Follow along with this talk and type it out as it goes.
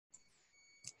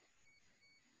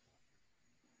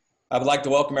I would like to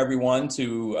welcome everyone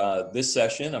to this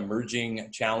session, Emerging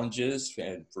Challenges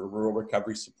for Rural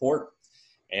Recovery Support.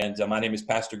 And my name is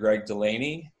Pastor Greg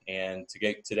Delaney, and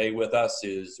today with us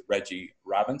is Reggie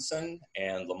Robinson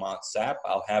and Lamont Sapp.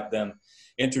 I'll have them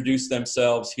introduce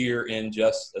themselves here in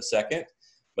just a second,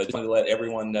 but I just wanted to let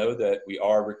everyone know that we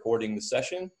are recording the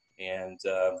session, and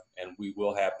we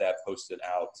will have that posted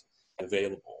out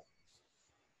available.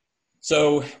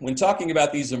 So when talking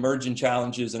about these emerging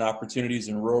challenges and opportunities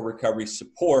in rural recovery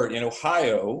support, in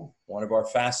Ohio, one of our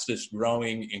fastest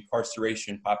growing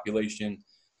incarceration population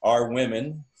are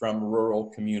women from rural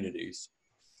communities.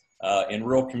 In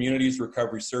rural communities,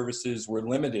 recovery services were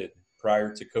limited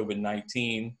prior to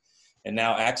COVID-19, and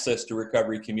now access to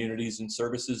recovery communities and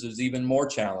services is even more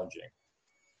challenging.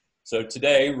 So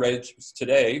today,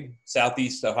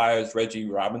 Southeast Ohio's Reggie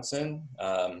Robinson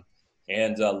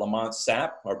and Lamont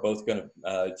Sapp are both going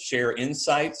to share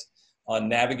insights on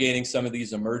navigating some of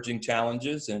these emerging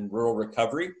challenges in rural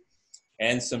recovery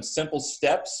and some simple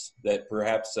steps that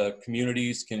perhaps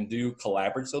communities can do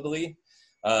collaboratively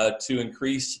to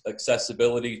increase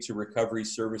accessibility to recovery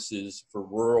services for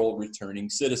rural returning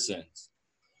citizens.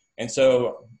 And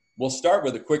so we'll start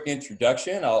with a quick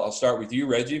introduction. I'll start with you,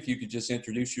 Reggie, if you could just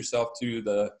introduce yourself to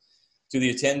the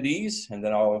attendees, and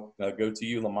then I'll go to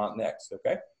you, Lamont, next,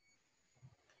 okay?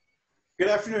 Good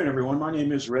afternoon, everyone. My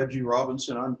name is Reggie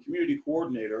Robinson. I'm Community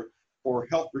Coordinator for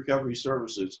Health Recovery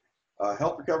Services.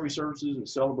 Health Recovery Services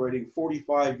is celebrating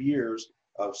 45 years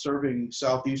of serving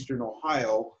Southeastern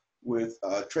Ohio with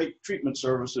treatment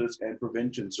services and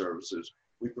prevention services.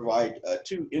 We provide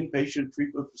 2 inpatient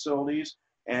treatment facilities,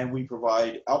 and we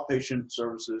provide outpatient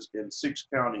services in 6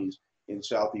 counties in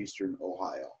Southeastern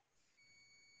Ohio.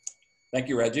 Thank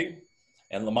you, Reggie.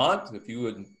 And Lamont, if you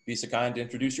would be so kind to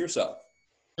introduce yourself.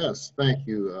 Yes, thank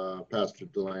you, Pastor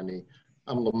Delaney.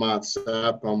 I'm Lamont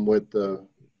Sapp. I'm with the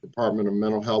Department of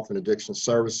Mental Health and Addiction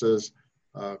Services,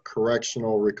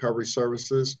 Correctional Recovery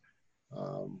Services.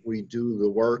 We do the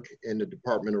work in the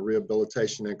Department of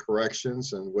Rehabilitation and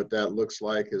Corrections, and what that looks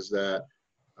like is that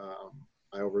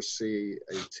I oversee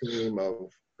a team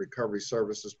of recovery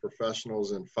services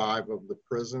professionals in 5 of the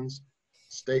prisons,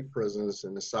 state prisons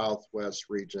in the southwest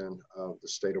region of the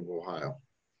state of Ohio.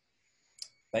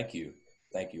 Thank you.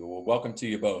 Thank you. Well, welcome to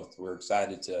you both. We're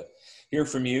excited to hear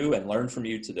from you and learn from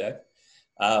you today.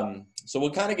 So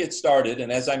we'll kind of get started.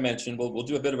 And as I mentioned, we'll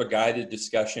do a bit of a guided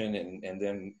discussion and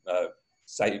then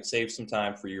save some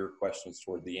time for your questions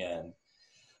toward the end.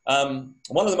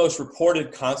 One of the most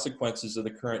reported consequences of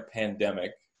the current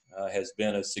pandemic has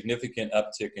been a significant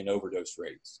uptick in overdose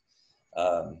rates.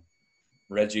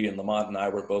 Reggie and Lamont and I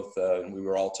were both, we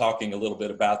were all talking a little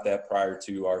bit about that prior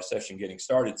to our session getting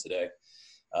started today.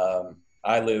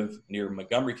 I live near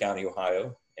Montgomery County,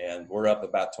 Ohio, and we're up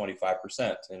about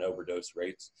 25% in overdose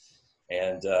rates.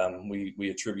 And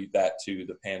we attribute that to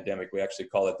the pandemic. We actually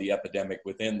call it the epidemic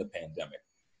within the pandemic.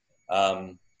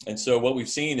 And so what we've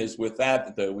seen is with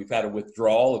that, we've had a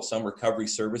withdrawal of some recovery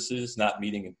services not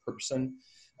meeting in person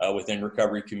within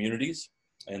recovery communities.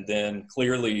 And then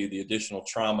clearly the additional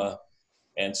trauma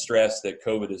and stress that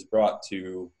COVID has brought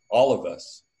to all of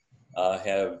us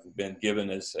have been given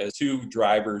as 2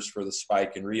 drivers for the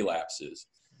spike in relapses.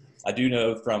 I do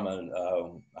know from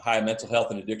a high mental health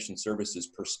and addiction services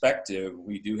perspective,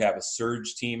 we do have a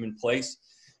surge team in place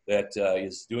that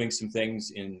is doing some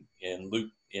things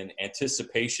in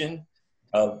anticipation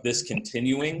of this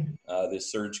continuing,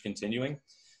 this surge continuing.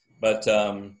 But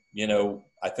you know,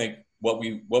 I think what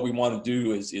we want to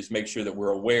do is make sure that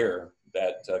we're aware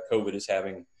that COVID is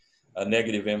having a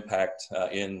negative impact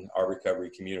in our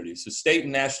recovery community. So state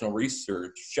and national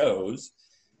research shows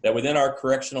that within our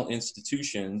correctional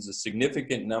institutions, a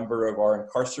significant number of our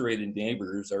incarcerated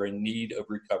neighbors are in need of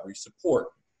recovery support.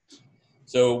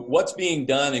 So what's being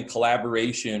done in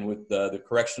collaboration with the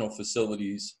correctional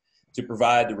facilities to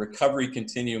provide the recovery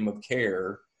continuum of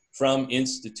care from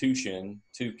institution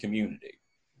to community?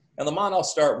 And Lamont, I'll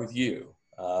start with you.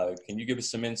 Can you give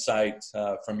us some insight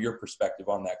from your perspective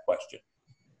on that question?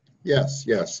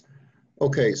 Yes.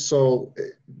 Okay, so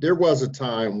there was a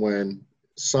time when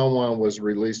someone was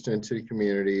released into the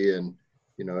community and,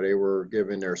 you know, they were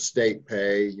given their state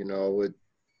pay, you know,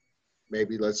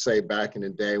 maybe let's say back in the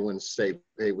day when state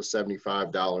pay was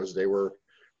 $75, they were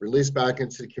released back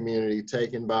into the community,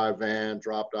 taken by a van,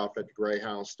 dropped off at the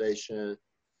Greyhound station,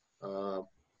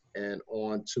 and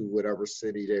on to whatever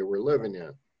city they were living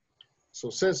in.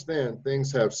 So since then,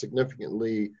 things have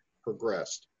significantly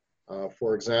progressed.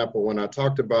 For example, when I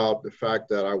talked about the fact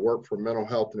that I work for mental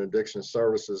health and addiction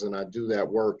services and I do that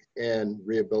work in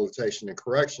rehabilitation and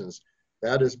corrections,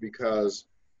 that is because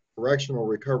Correctional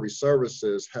Recovery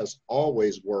Services has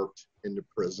always worked in the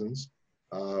prisons.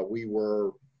 We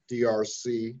were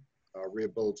DRC,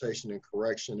 Rehabilitation and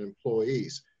Correction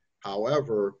employees.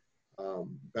 However,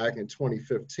 back in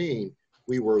 2015,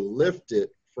 we were lifted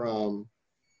from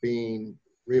being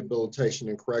Rehabilitation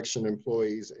and Correction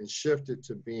employees and shifted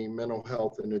to being Mental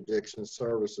Health and Addiction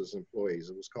Services employees.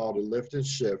 It was called a lift and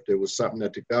shift. It was something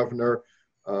that the governor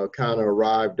kind of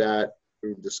arrived at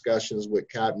through discussions with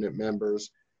cabinet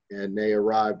members, and they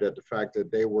arrived at the fact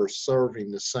that they were serving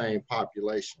the same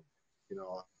population. You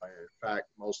know, in fact,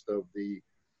 most of the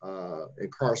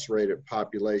incarcerated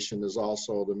population is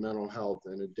also the mental health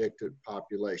and addicted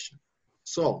population.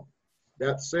 So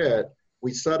that said,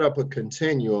 we set up a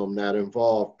continuum that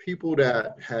involved people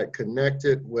that had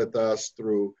connected with us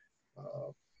through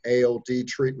AOD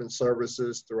treatment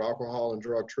services, through alcohol and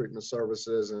drug treatment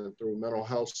services, and through mental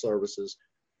health services.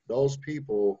 Those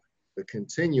people, the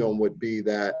continuum would be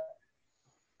that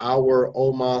our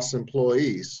OMAS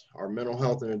employees, our mental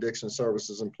health and addiction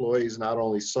services employees, not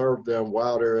only serve them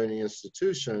while they're in the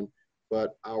institution,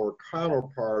 but our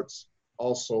counterparts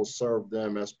also serve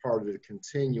them as part of the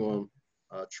continuum,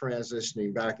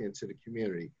 transitioning back into the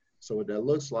community. So what that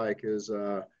looks like is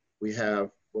we have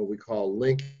what we call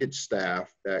linkage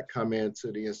staff that come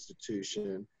into the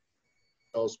institution.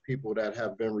 Those people that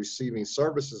have been receiving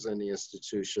services in the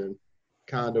institution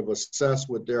kind of assess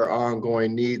what their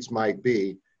ongoing needs might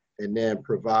be, and then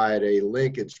provide a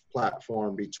linkage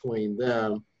platform between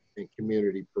them and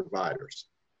community providers.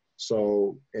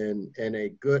 So in a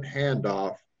good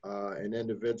handoff, an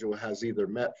individual has either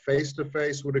met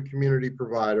face-to-face with a community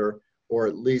provider, or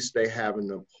at least they have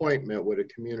an appointment with a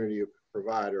community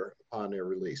provider upon their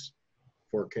release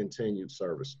for continued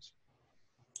services.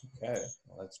 Okay,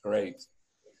 well, that's great.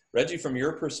 Reggie, from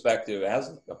your perspective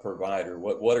as a provider,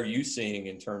 what are you seeing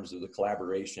in terms of the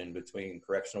collaboration between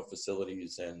correctional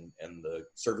facilities and the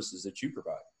services that you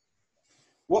provide?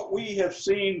 What we have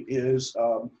seen is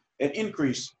an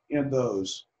increase in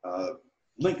those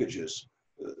linkages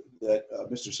that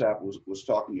Mr. Sapp was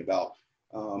talking about,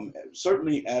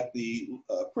 certainly at the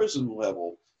prison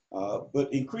level, but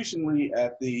increasingly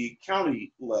at the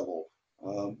county level.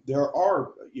 There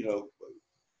are,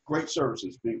 great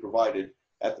services being provided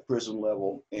at the prison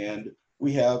level, and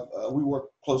we work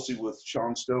closely with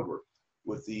Sean Stover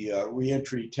with the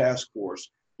Reentry Task Force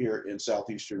here in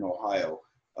southeastern Ohio.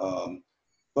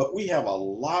 But we have a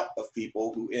lot of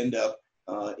people who end up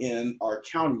in our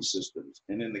county systems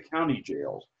and in the county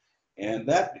jails, and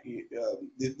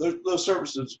those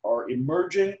services are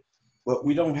emerging, but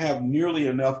we don't have nearly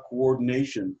enough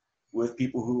coordination with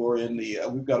people who are in the.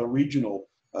 We've got a regional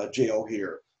jail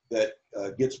here that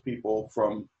gets people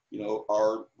from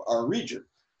our region,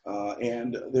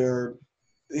 and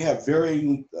they have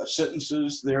varying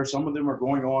sentences there. Some of them are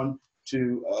going on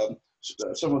to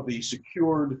some of the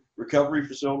secured recovery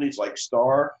facilities like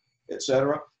STAR,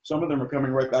 etc. Some of them are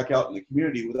coming right back out in the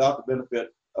community without the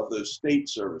benefit of those state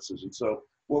services. And so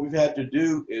what we've had to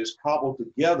do is cobble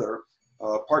together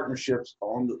partnerships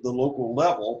on the local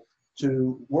level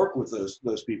to work with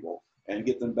those people and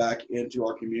get them back into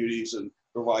our communities and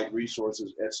provide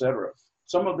resources, etc.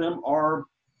 Some of them are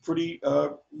pretty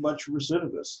much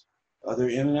recidivists. They're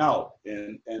in and out,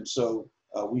 and so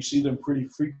we see them pretty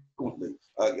frequently.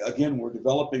 Again, we're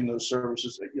developing those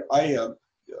services. I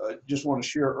just want to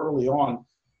share early on,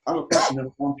 I'm a person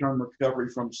in long-term recovery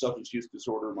from substance use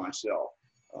disorder myself.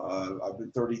 I've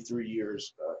been 33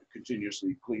 years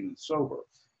continuously clean and sober.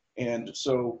 And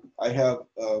so I have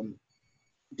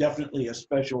definitely a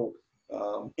special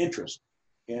interest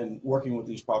in working with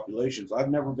these populations. I've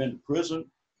never been to prison,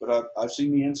 but I've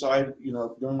seen the inside,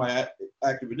 during my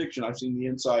active addiction, I've seen the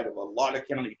inside of a lot of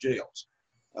county jails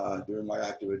during my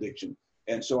active addiction.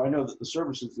 And so I know that the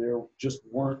services there just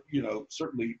weren't,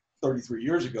 certainly 33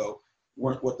 years ago,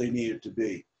 weren't what they needed to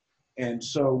be. And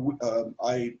so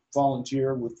I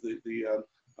volunteer with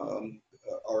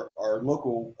our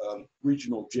local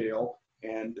regional jail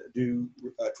and do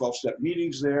 12-step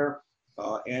meetings there.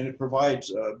 And it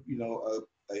provides,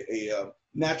 a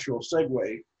natural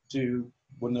segue to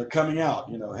when they're coming out,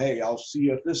 hey, I'll see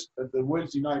you at the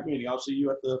Wednesday night meeting. I'll see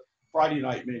you at the Friday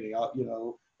night meeting.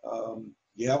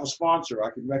 You have a sponsor. I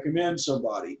can recommend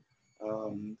somebody.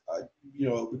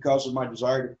 Because of my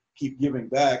desire to keep giving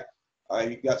back,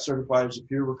 I got certified as a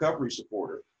peer recovery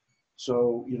supporter.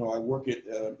 So, I work it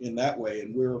in that way,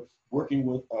 and we're working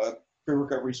with peer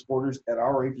recovery supporters at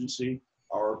our agency.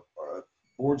 Our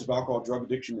boards of alcohol, drug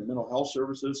addiction, and mental health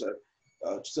services have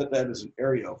set that as an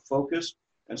area of focus.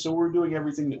 And so we're doing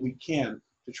everything that we can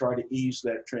to try to ease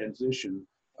that transition.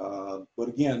 But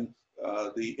again,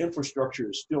 the infrastructure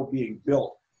is still being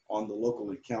built on the local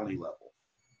and county level.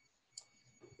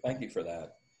 Thank you for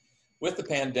that. With the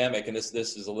pandemic, and this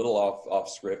is a little off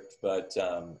script, but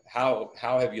how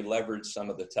have you leveraged some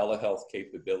of the telehealth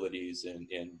capabilities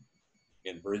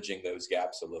in bridging those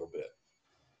gaps a little bit?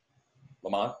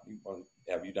 Lamont,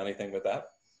 have you done anything with that?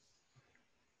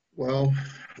 Well,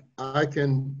 I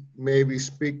can maybe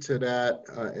speak to that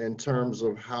in terms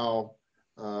of how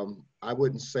I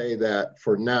wouldn't say that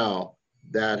for now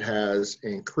that has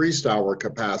increased our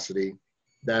capacity.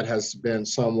 That has been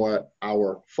somewhat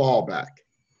our fallback,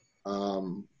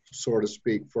 so to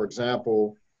speak. For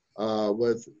example,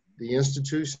 with the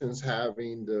institutions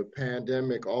having the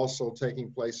pandemic also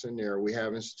taking place in there, we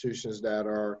have institutions that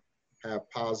have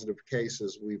positive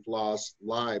cases. We've lost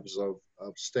lives of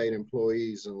state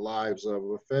employees and lives of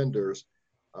offenders.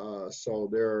 So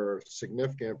there are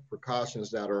significant precautions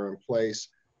that are in place.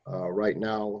 Right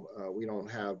now, we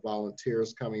don't have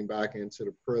volunteers coming back into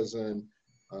the prison.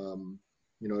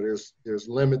 You know, there's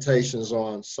limitations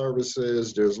on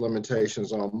services, there's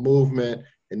limitations on movement,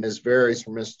 and this varies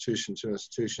from institution to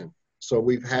institution. So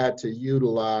we've had to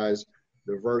utilize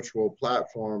the virtual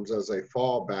platforms as a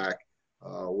fallback,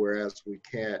 whereas we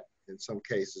can't, in some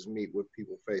cases, meet with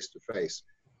people face to face.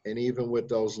 And even with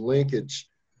those linkage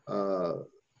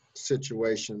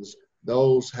situations,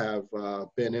 those have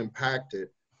been impacted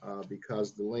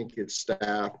because the linkage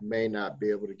staff may not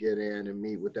be able to get in and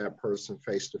meet with that person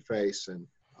face to face. And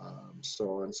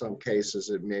so in some cases,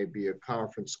 it may be a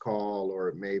conference call, or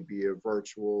it may be a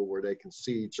virtual where they can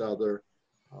see each other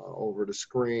over the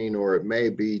screen, or it may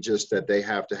be just that they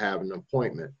have to have an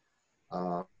appointment.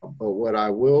 But what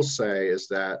I will say is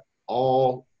that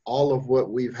all of what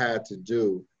we've had to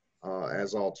do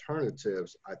as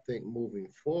alternatives, I think moving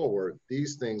forward,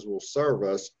 these things will serve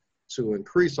us to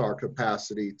increase our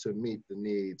capacity to meet the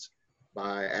needs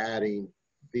by adding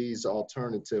these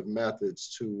alternative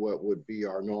methods to what would be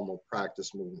our normal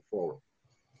practice moving forward.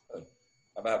 How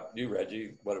about you,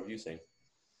 Reggie? What have you seen?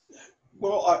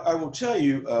 Well, I will tell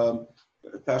you,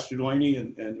 Pastor Delaney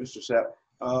and Mr.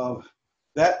 Sapp,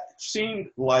 that seemed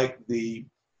like the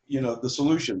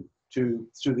solution to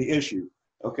the issue.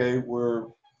 Okay, we're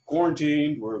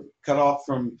quarantined, we're cut off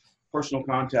from personal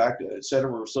contact, et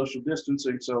cetera, we're social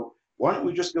distancing, so why don't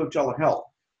we just go telehealth?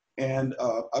 And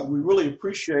we really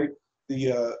appreciate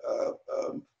the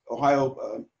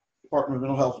Ohio Department of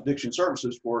Mental Health Addiction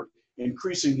Services for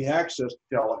increasing the access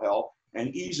to telehealth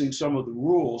and easing some of the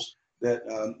rules that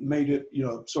made it,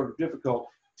 sort of difficult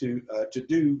to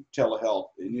do telehealth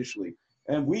initially.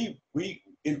 And we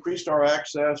increased our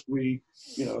access. We,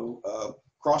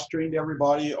 cross-trained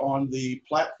everybody on the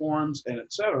platforms and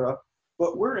et cetera.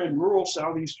 But we're in rural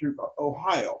southeastern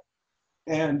Ohio,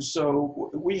 and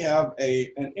so we have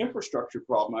an infrastructure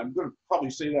problem. I'm going to probably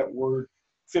say that word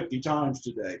 50 times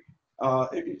today.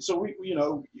 So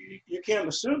you can't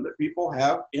assume that people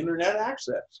have internet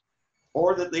access,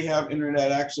 or that they have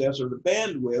internet access or the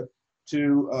bandwidth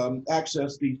to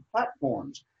access these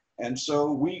platforms. And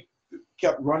so we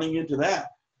kept running into that.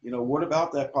 What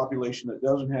about that population that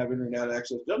doesn't have internet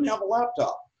access, doesn't have a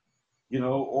laptop,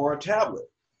 or a tablet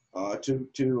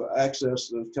to access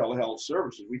those telehealth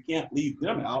services? We can't leave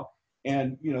them out.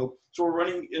 And, so we're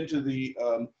running into the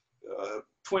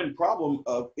twin problem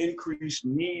of increased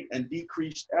need and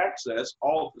decreased access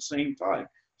all at the same time.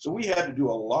 So we had to do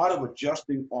a lot of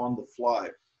adjusting on the fly.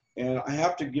 And I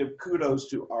have to give kudos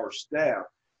to our staff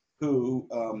who,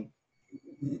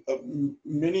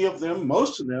 many of them,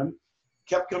 most of them,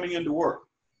 kept coming into work.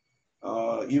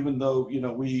 Even though,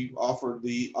 we offered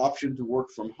the option to work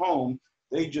from home,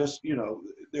 they just,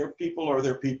 their people are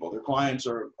their people. Their clients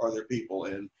are their people.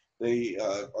 And they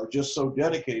are just so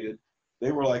dedicated.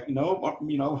 They were like,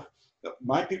 no,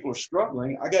 my people are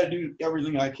struggling. I got to do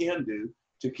everything I can do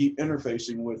to keep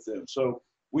interfacing with them. So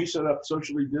we set up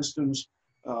socially distanced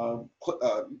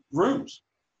rooms,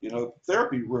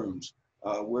 therapy rooms,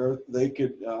 where they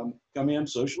could come in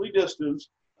socially distanced.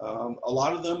 A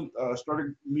lot of them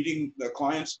started meeting the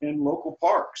clients in local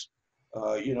parks,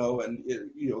 and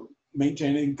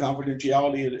maintaining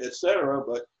confidentiality, et cetera.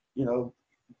 But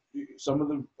some of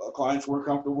the clients weren't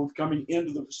comfortable with coming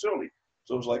into the facility,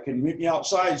 so it was like, can you meet me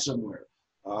outside somewhere?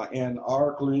 And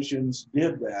our clinicians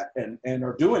did that and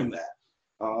are doing that.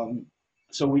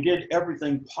 So we did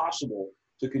everything possible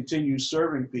to continue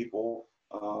serving people,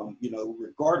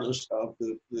 regardless of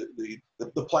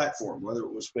the platform, whether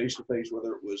it was face-to-face,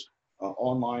 whether it was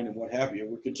online and what have you.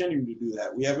 We're continuing to do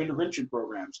that. We have intervention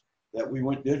programs that we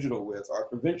went digital with. Our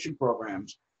prevention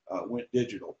programs went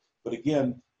digital. But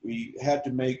again, we had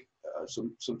to make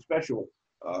some special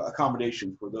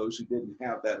accommodations for those who didn't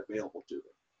have that available to them.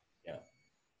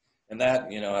 Yeah. And that,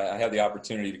 I have the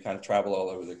opportunity to kind of travel all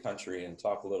over the country and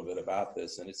talk a little bit about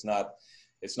this. And it's not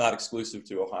exclusive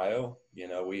to Ohio.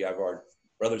 We have our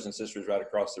brothers and sisters right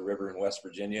across the river in West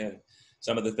Virginia. And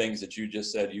some of the things that you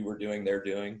just said you were doing, they're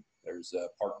doing. There's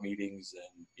park meetings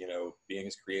and, being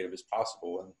as creative as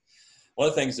possible. And one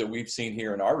of the things that we've seen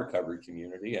here in our recovery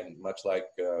community, and much like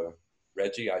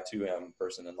Reggie, I too am a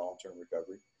person in long-term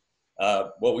recovery.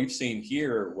 What we've seen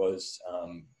here was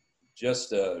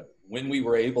just when we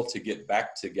were able to get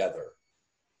back together,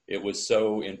 it was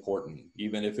so important,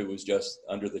 even if it was just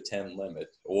under the 10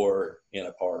 limit or in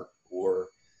a park or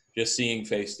just seeing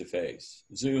face to face.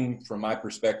 Zoom, from my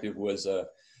perspective, was a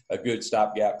good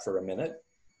stopgap for a minute,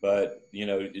 but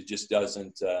it just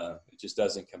doesn't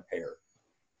compare.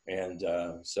 And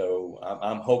so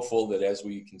I'm hopeful that as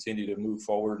we continue to move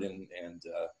forward and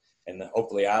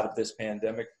hopefully out of this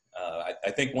pandemic,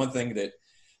 I think one thing that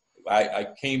I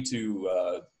came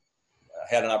to,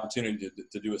 had an opportunity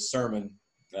to do a sermon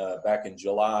back in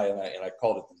July, and I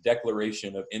called it the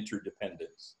Declaration of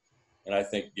Interdependence. And I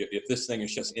think if this thing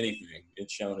is just anything,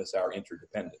 it's shown us our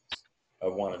interdependence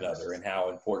of one another and how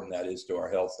important that is to our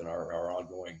health and our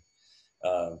ongoing,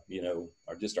 our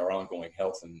ongoing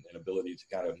health and ability to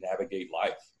kind of navigate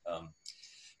life.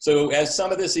 So as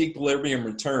some of this equilibrium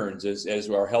returns, as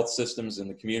our health systems in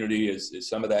the community, as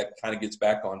some of that kind of gets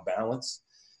back on balance,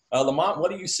 Lamont, what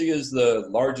do you see as the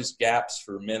largest gaps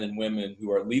for men and women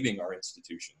who are leaving our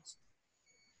institutions?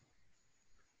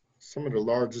 Some of the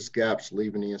largest gaps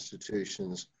leaving the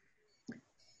institutions.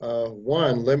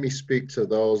 One, let me speak to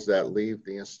those that leave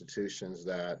the institutions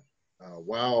that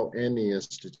while in the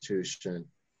institution,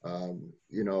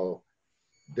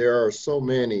 there are so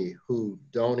many who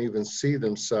don't even see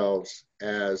themselves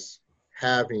as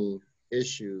having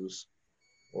issues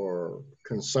or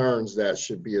concerns that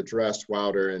should be addressed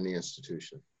while they're in the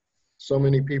institution. So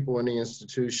many people in the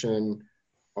institution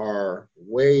are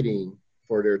waiting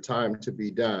for their time to be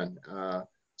done,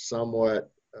 somewhat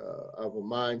of a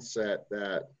mindset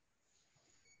that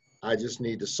I just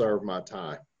need to serve my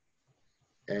time.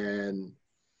 And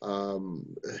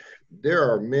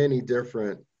there are many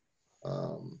different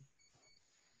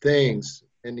things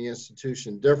in the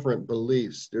institution, different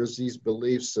beliefs. There's these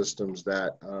belief systems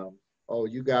that, oh,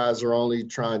 you guys are only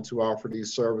trying to offer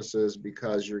these services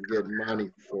because you're getting money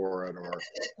for it, or,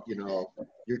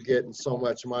 you're getting so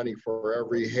much money for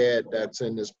every head that's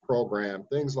in this program,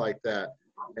 things like that.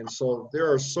 And so there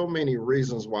are so many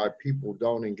reasons why people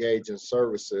don't engage in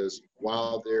services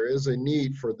while there is a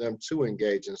need for them to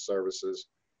engage in services,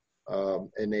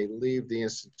 and they leave the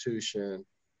institution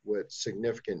with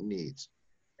significant needs.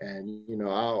 And,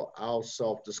 I'll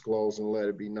self-disclose and let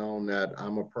it be known that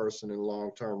I'm a person in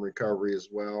long-term recovery as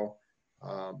well.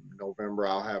 November,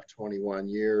 I'll have 21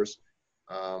 years.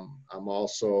 I'm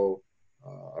also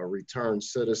a returned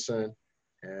citizen.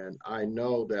 And I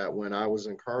know that when I was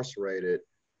incarcerated,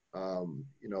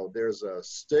 there's a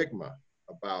stigma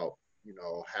about,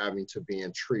 having to be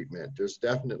in treatment. There's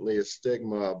definitely a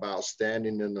stigma about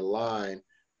standing in the line,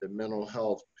 the mental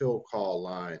health pill call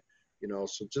line.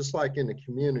 So just like in the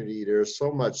community, there's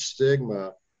so much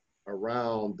stigma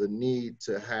around the need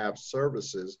to have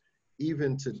services.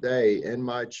 Even today in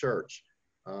my church,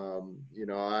 I'm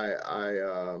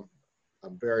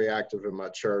very active in my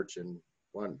church, and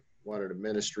one of the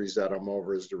ministries that I'm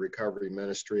over is the recovery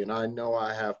ministry. And I know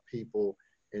I have people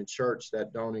in church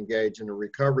that don't engage in the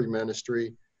recovery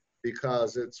ministry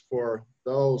because it's for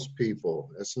those people.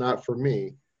 It's not for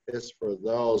me. It's for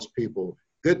those people.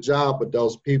 Good job with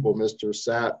those people, Mr.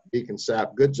 Sapp, Deacon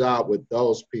Sapp. Good job with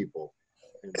those people.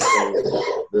 And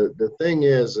so the thing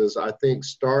is I think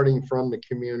starting from the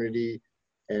community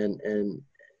and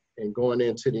going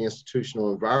into the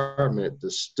institutional environment,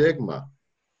 the stigma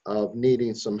of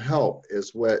needing some help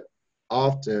is what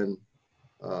often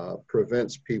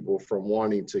prevents people from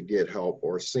wanting to get help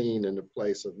or seen in the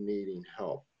place of needing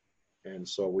help. And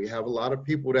so we have a lot of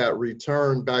people that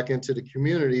return back into the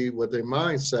community with a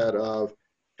mindset of,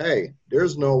 hey,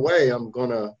 there's no way I'm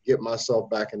gonna get myself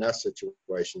back in that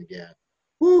situation again.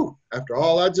 Whew, after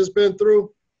all I just been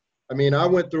through, I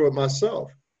went through it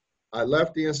myself. I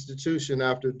left the institution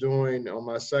after on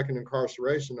my second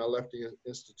incarceration, I left the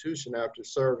institution after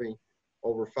serving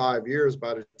over 5 years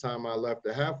by the time I left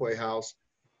the halfway house.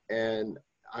 And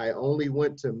I only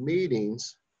went to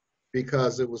meetings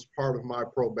because it was part of my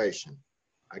probation.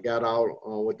 I got out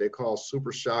on what they call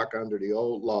super shock under the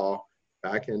old law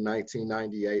back in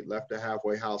 1998, left the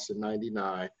halfway house in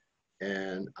 99.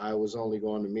 And I was only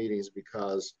going to meetings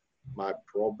because my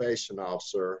probation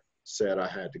officer said I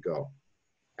had to go.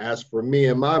 As for me,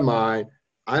 in my mind,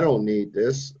 I don't need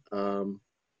this.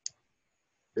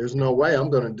 there's no way I'm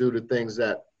going to do the things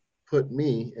that put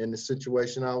me in the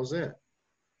situation I was in.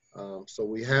 So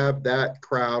we have that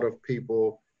crowd of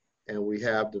people, and we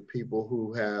have the people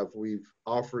who we've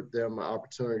offered them an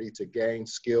opportunity to gain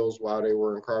skills while they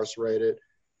were incarcerated,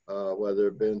 whether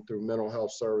it been through mental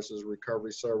health services,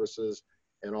 recovery services,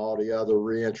 and all the other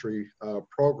reentry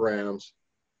programs.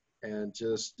 And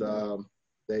just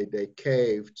they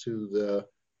cave to the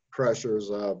pressures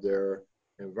of their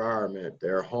environment,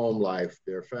 their home life,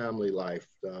 their family life,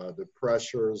 the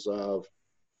pressures of,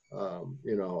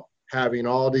 you know, having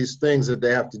all these things that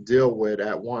they have to deal with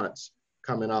at once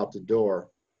coming out the door,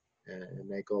 and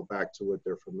they go back to what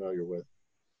they're familiar with.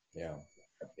 Yeah,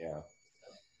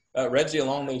 yeah. Reggie,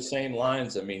 along those same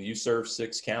lines, I mean, you serve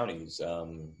 6 counties.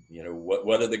 You know,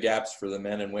 what are the gaps for the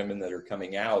men and women that are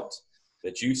coming out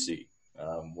that you see?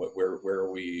 Where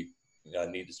we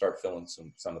need to start filling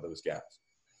some of those gaps?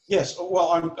 Yes,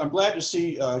 well, I'm glad to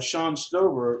see Sean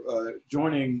Stover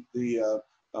joining the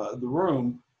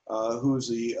room, who's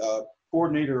the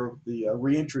coordinator of the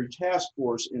reentry task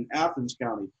force in Athens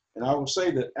County. And I will say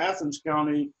that Athens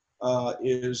County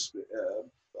is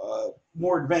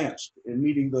more advanced in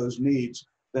meeting those needs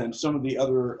than some of the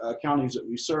other counties that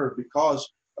we serve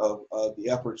because of the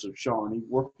efforts of Sean. He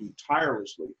worked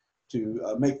tirelessly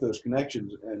to make those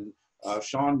connections. And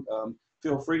Sean,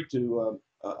 feel free to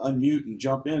unmute and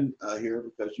jump in here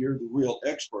because you're the real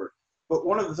expert. But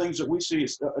one of the things that we see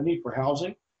is a need for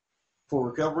housing, for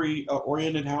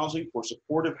recovery-oriented housing, for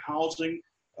supportive housing.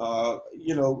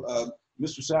 You know,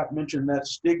 Mr. Sapp mentioned that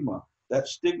stigma. That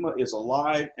stigma is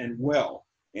alive and well.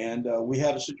 And we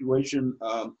had a situation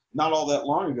not all that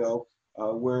long ago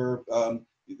where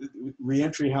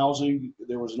reentry housing,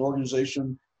 there was an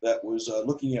organization that was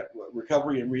looking at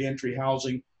recovery and reentry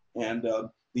housing, and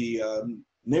the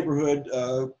neighborhood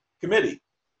committee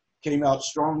came out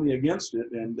strongly against it,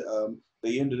 and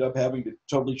they ended up having to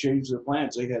totally change their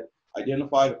plans. They had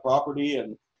identified a property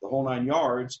and the whole 9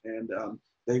 yards, and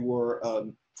they were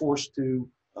forced to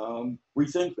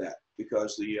rethink that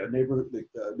because the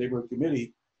neighborhood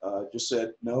committee just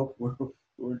said, no,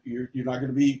 you're not going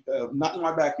to be, not in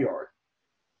my backyard.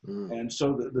 And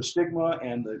so the stigma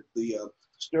and the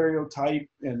stereotype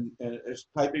and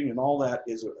typing and all that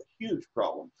is a huge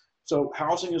problem. So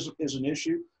housing is an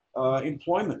issue.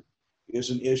 Employment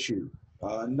is an issue.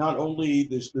 Not only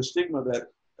the stigma that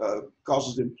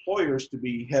causes employers to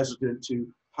be hesitant to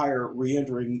hire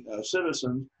reentering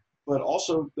citizens, but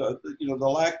also the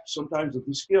lack sometimes of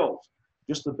the skills,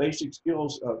 just the basic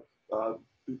skills of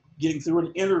getting through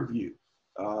an interview,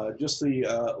 just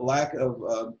the lack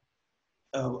of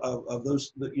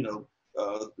those,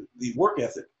 the work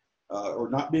ethic, or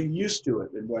not being used to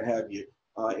it and what have you,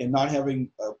 and not having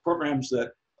programs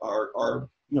that are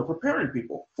preparing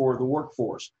people for the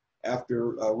workforce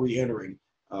after re-entering.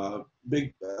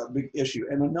 Big issue.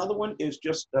 And another one is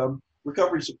just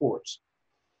recovery supports.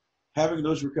 Having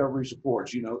those recovery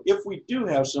supports. If we do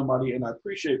have somebody, and I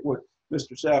appreciate what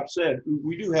Mr. Sapp said,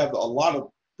 we do have a lot of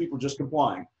people just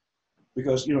complying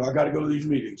because I got to go to these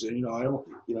meetings, and I don't,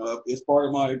 it's part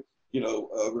of my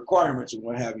requirements and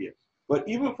what have you. But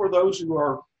even for those who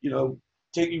are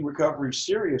taking recovery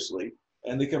seriously,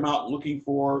 and they come out looking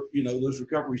for those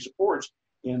recovery supports,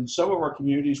 in some of our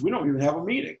communities we don't even have a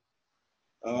meeting,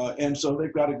 and so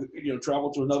they've got to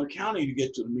travel to another county to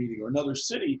get to the meeting, or another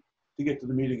city to get to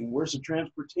the meeting. And where's the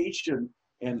transportation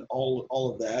and all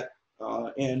of that?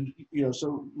 And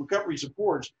so recovery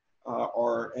supports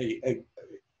are a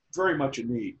very much a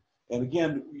need. And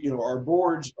again, our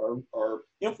boards are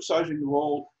emphasizing the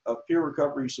role of peer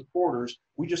recovery supporters.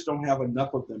 We just don't have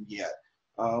enough of them yet.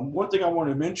 One thing I want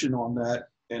to mention on that,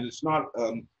 and it's not,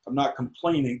 I'm not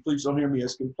complaining, please don't hear me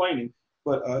as complaining,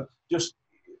 but just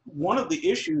one of the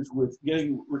issues with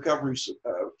getting recovery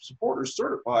supporters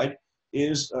certified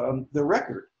is the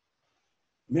record.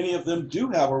 Many of them do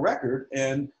have a record,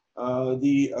 and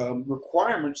the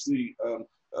requirements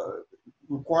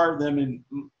require them in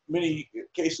many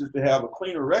cases to have a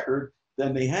cleaner record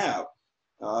than they have.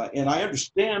 And I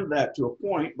understand that to a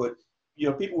point, but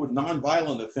people with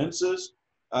nonviolent offenses,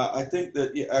 I think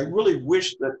that I really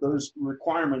wish that those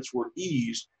requirements were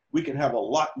eased. We could have a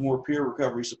lot more peer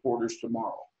recovery supporters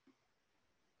tomorrow.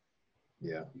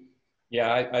 Yeah.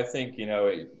 Yeah, I think,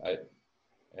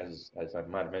 as I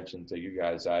might have mentioned to you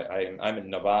guys, I'm in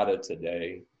Nevada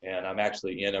today, and I'm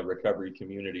actually in a recovery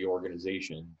community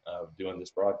organization doing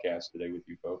this broadcast today with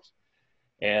you folks.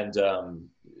 And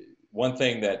one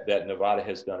thing that Nevada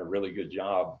has done a really good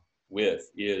job with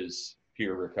is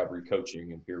peer recovery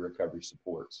coaching and peer recovery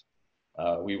supports.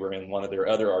 We were in one of their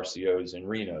other RCOs in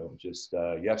Reno just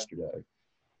yesterday,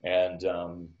 And,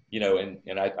 you know,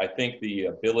 and I think the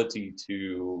ability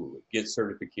to get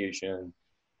certification,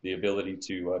 the ability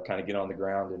to kind of get on the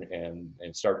ground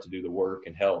and start to do the work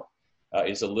and help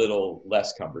is a little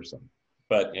less cumbersome.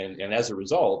 But, and as a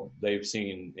result, they've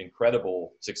seen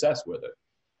incredible success with it.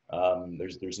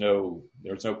 There's no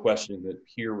question that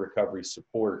peer recovery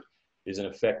support is an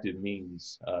effective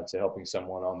means to helping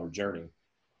someone on their journey.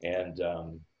 And,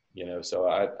 you know, so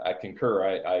I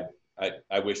concur.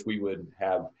 I wish we would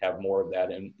have more of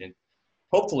that, and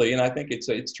hopefully, and I think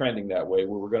it's trending that way,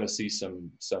 where we're going to see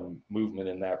some movement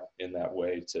in that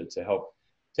way to help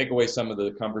take away some of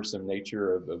the cumbersome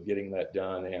nature of getting that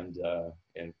done,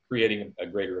 and creating a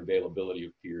greater availability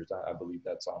of peers. I believe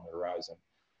that's on the horizon.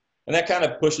 And that kind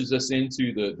of pushes us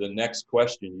into the next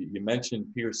question. You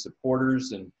mentioned peer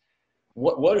supporters, and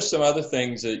what are some other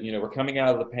things that, you know, we're coming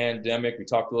out of the pandemic. We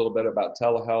talked a little bit about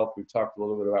telehealth. We've talked a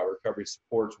little bit about recovery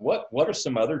supports. What are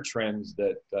some other trends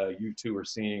that you two are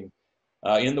seeing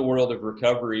in the world of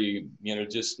recovery, you know,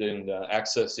 just in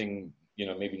accessing, you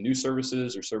know, maybe new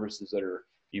services or services that are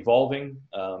evolving?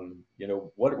 You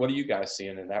know, what are you guys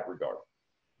seeing in that regard?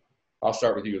 I'll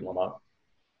start with you, Lamont.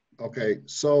 Okay,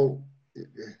 so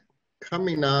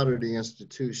coming out of the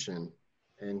institution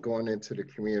and going into the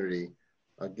community,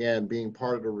 again, being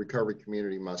part of the recovery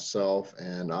community myself,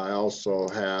 and I also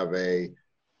have a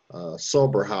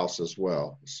sober house as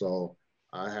well. So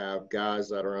I have guys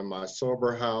that are in my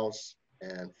sober house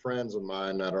and friends of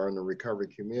mine that are in the recovery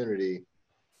community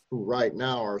who right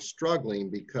now are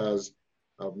struggling because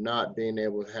of not being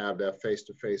able to have that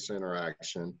face-to-face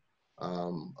interaction.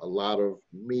 A lot of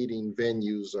meeting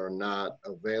venues are not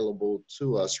available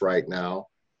to us right now.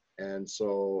 And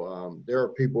so there are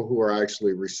people who are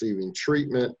actually receiving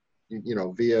treatment, you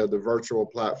know, via the virtual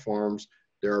platforms.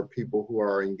 There are people who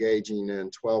are engaging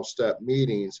in 12-step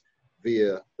meetings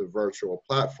via the virtual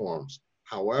platforms.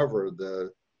 However,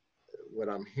 what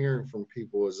I'm hearing from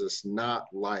people is it's not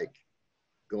like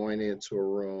going into a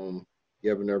room,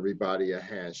 giving everybody a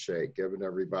handshake, giving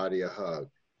everybody a hug,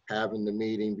 having the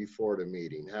meeting before the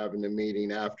meeting, having the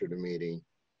meeting after the meeting,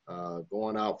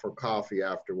 going out for coffee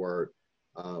afterward.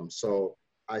 So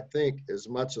I think as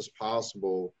much as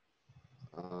possible,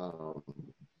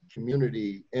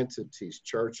 community entities,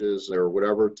 churches, or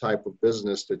whatever type of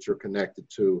business that you're connected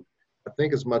to, I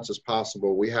think as much as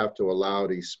possible, we have to allow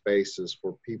these spaces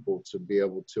for people to be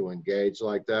able to engage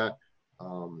like that.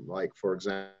 Like, for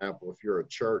example, if you're a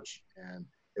church and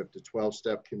if the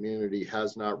 12-step community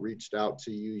has not reached out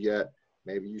to you yet,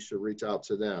 maybe you should reach out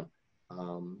to them.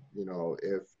 You know,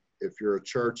 if you're a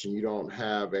church and you don't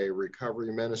have a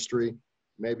recovery ministry,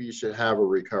 maybe you should have a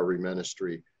recovery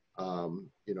ministry.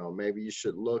 You know, maybe you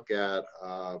should look at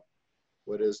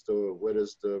what is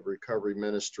the recovery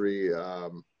ministry?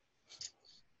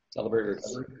 Celebrate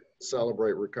Recovery.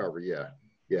 Celebrate Recovery,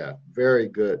 yeah, very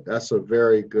good. That's a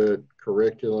very good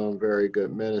curriculum, very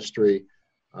good ministry.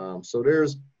 So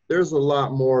there's a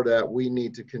lot more that we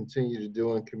need to continue to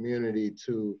do in community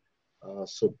to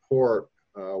support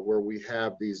where we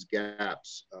have these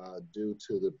gaps due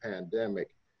to the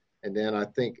pandemic. And then I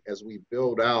think as we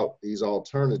build out these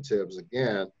alternatives,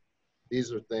 again,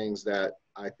 these are things that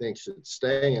I think should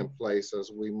stay in place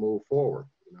as we move forward.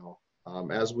 You know,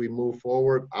 as we move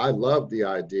forward, I love the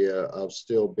idea of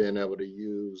still being able to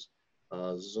use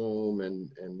Zoom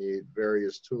and the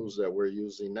various tools that we're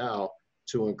using now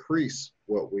to increase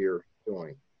what we are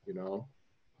doing, you know.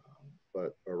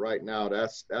 But right now,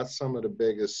 that's some of the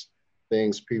biggest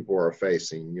things people are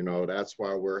facing. You know, that's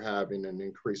why we're having an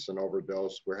increase in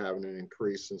overdose. We're having an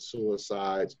increase in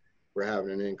suicides. We're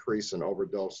having an increase in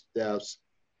overdose deaths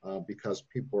because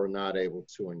people are not able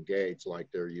to engage like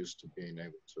they're used to being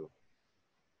able to.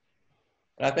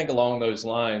 And I think along those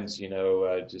lines, you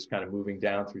know, just kind of moving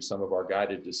down through some of our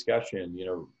guided discussion, you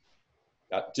know,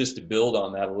 just to build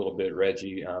on that a little bit,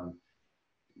 Reggie,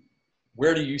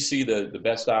 where do you see the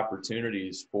best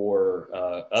opportunities for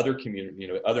other community, you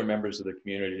know, other members of the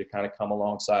community to kind of come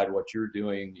alongside what you're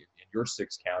doing in your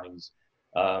 6 counties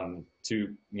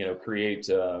to, you know, create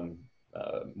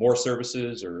more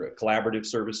services or collaborative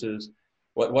services?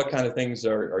 What kind of things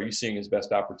are you seeing as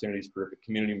best opportunities for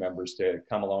community members to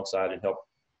come alongside and help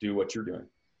do what you're doing?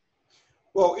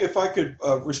 Well, if I could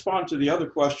respond to the other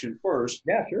question first.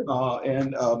 Yeah, sure.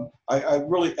 I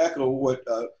really echo what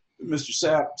Mr.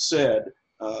 Sapp said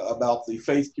about the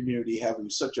faith community having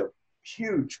such a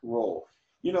huge role.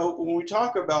 You know, when we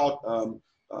talk about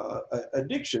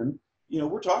addiction, you know,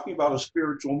 we're talking about a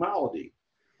spiritual malady.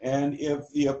 And if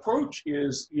the approach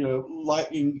is, you know,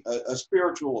 liking a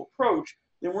spiritual approach,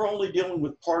 then we're only dealing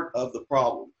with part of the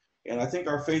problem. And I think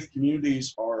our faith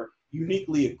communities are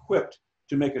uniquely equipped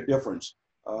to make a difference.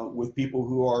 with people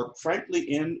who are frankly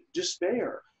in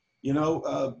despair. You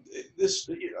know,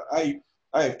 I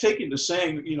have taken to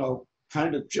saying, you know,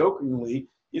 kind of jokingly,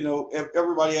 you know,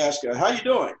 everybody asks, how you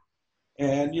doing?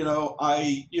 And,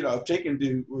 I've taken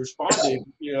to responding,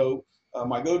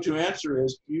 my go-to answer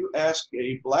is, you ask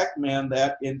a black man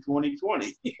that in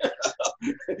 2020.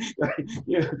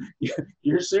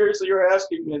 You're seriously, you're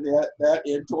asking me that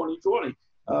in 2020.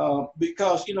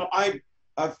 Because,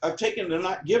 I've taken to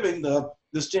not giving the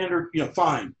standard,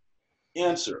 fine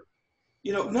answer.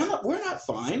 We're not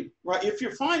fine, right? If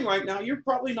you're fine right now, you're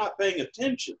probably not paying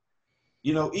attention.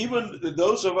 Even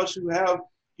those of us who have,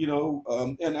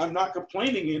 and I'm not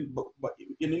complaining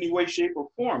in any way, shape, or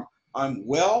form. I'm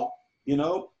well,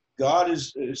 God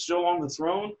is still on the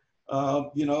throne,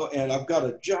 and I've got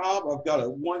a job, I've got a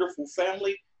wonderful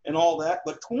family and all that.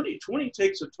 But 2020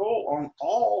 takes a toll on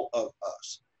all of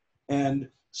us. And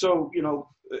so,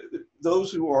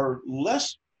 those who are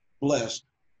less blessed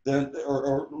than,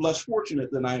 or less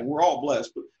fortunate than I am, we're all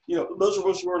blessed, but, those of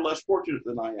us who are less fortunate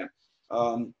than I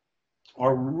am,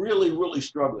 are really, really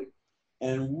struggling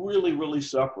and really, really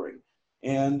suffering.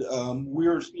 And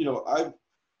I've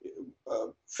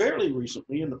fairly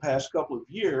recently, in the past couple of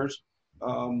years,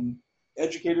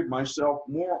 educated myself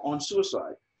more on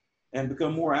suicide and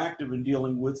become more active in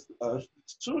dealing with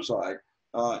suicide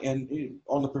and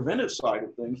on the preventive side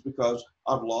of things, because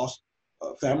I've lost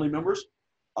family members,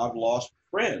 I've lost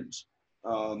friends,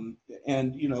 and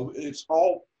it's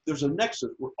all, there's a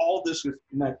nexus where all this is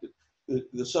connected.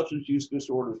 The substance use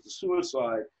disorders, the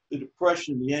suicide, the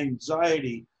depression, the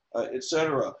anxiety, et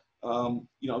cetera.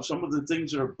 Some of the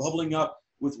things that are bubbling up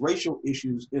with racial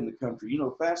issues in the country.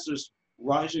 Fastest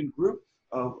rising group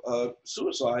of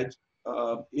suicides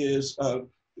is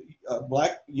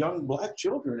young black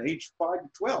children, aged 5 to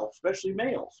 12, especially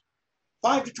males.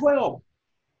 5 to 12,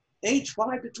 age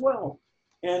 5 to 12.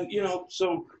 And,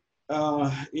 so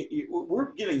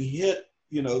we're getting hit,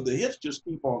 the hits just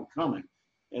keep on coming.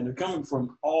 And they're coming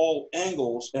from all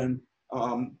angles, and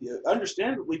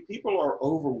understandably, people are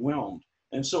overwhelmed.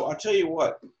 And so I tell you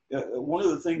what, one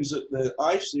of the things that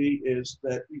I see is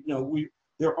that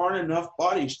there aren't enough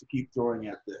bodies to keep throwing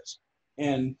at this,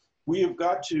 and we have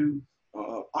got to.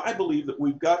 I believe that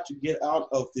we've got to get out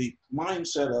of the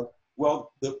mindset of,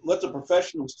 well, let the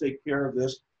professionals take care of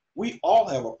this. We all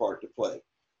have a part to play,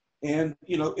 and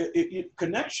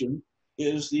connection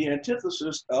is the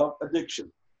antithesis of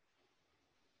addiction.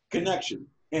 Connection.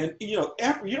 And, you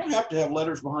don't have to have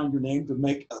letters behind your name to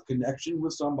make a connection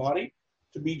with somebody,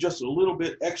 to be just a little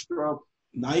bit extra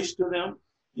nice to them.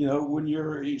 When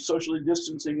you're socially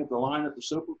distancing at the line at the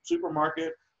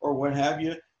supermarket or what have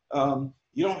you,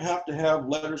 you don't have to have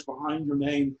letters behind your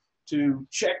name to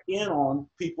check in on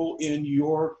people in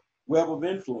your web of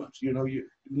influence.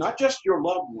 Not just your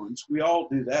loved ones, we all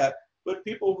do that, but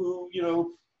people who,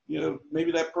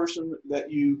 maybe that person that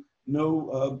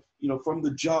from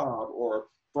the job or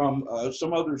from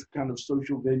some other kind of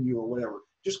social venue or whatever,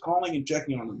 just calling and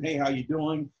checking on them. Hey, how you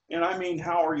doing? And I mean,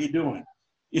 how are you doing?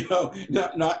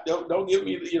 Don't give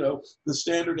me the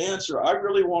standard answer. I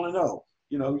really want to know.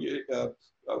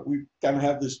 We kind of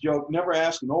have this joke: never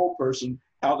ask an old person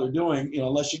how they're doing,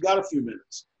 unless you got a few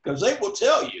minutes, because they will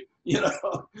tell you.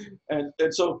 And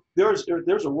so there's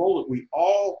a role that we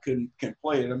all can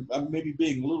play, and I'm maybe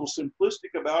being a little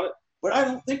simplistic about it, but I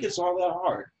don't think it's all that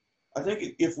hard. I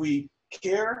think if we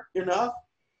care enough,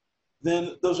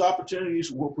 then those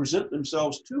opportunities will present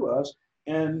themselves to us,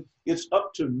 and it's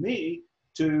up to me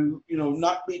to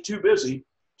not be too busy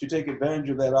to take advantage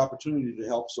of that opportunity to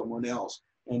help someone else.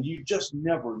 And you just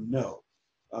never know.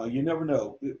 You never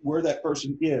know where that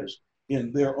person is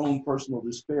in their own personal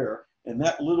despair, and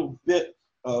that little bit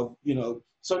of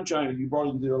sunshine that you brought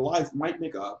into their life might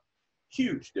make a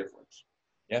huge difference.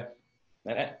 Yeah.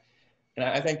 And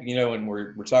I think, when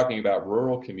we're talking about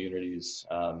rural communities,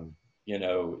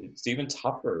 it's even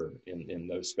tougher in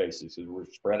those spaces because we're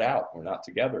spread out, we're not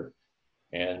together.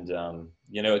 And,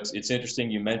 it's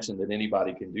interesting you mentioned that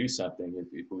anybody can do something.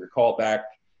 If we recall back,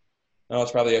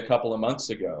 it's probably a couple of months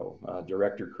ago,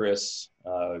 Director Chris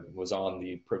was on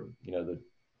the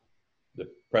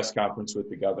press conference with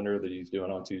the governor that he's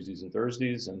doing on Tuesdays and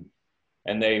Thursdays.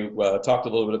 And they talked a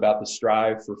little bit about the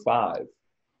Strive for Five.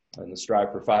 And the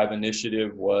Strive for Five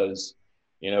initiative was,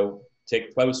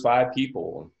 take close 5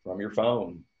 people from your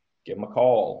phone, give them a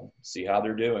call, see how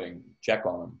they're doing, check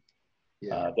on them.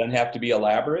 Yeah. Doesn't have to be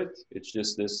elaborate. It's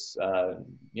just this,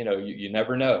 you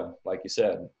never know, like you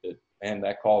said, and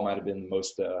that call might have been the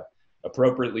most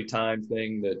appropriately timed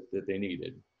thing that they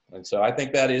needed. And so I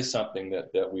think that is something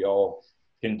that we all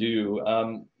can do.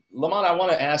 Lamont, I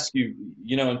want to ask you,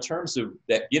 in terms of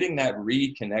that, getting that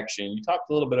reconnection, you talked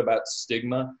a little bit about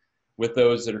stigma with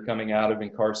those that are coming out of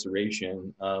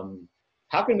incarceration.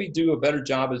 How can we do a better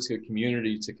job as a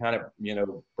community to kind of,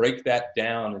 break that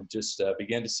down and just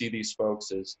begin to see these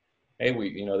folks as, hey,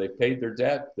 they paid their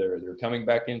debt, they're coming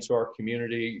back into our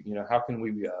community. How can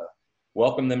we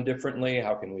welcome them differently?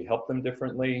 How can we help them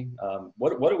differently?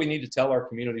 What do we need to tell our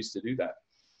communities to do that?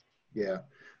 Yeah,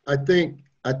 I think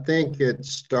it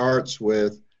starts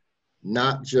with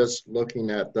not just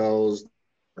looking at those,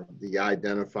 the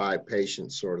identified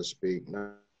patients, so to speak,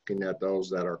 not looking at those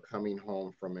that are coming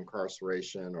home from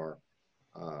incarceration or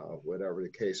whatever the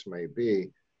case may be,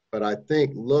 but I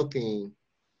think looking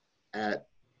at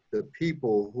the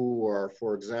people who are,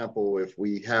 for example, if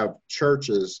we have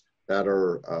churches that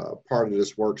are part of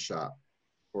this workshop,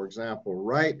 for example,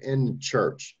 right in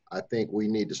church, I think we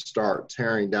need to start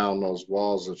tearing down those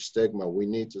walls of stigma. We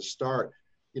need to start,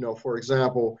 for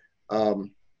example,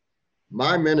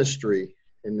 my ministry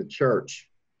in the church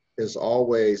is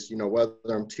always, whether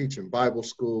I'm teaching Bible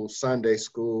school,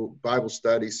 Bible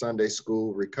study, Sunday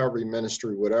school, recovery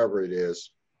ministry, whatever it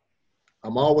is,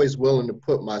 I'm always willing to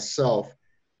put myself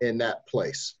in that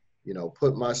place,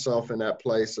 put myself in that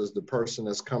place as the person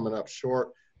that's coming up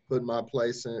short, put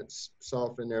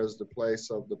myself in there as the place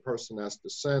of the person that's the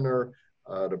sinner,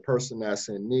 the person that's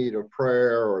in need of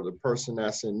prayer, or the person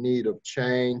that's in need of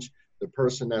change, the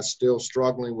person that's still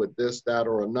struggling with this, that,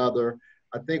 or another.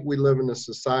 I think we live in a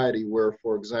society where,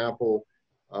 for example,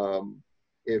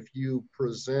 if you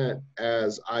present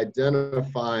as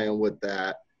identifying with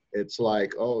that, it's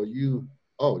like, you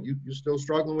still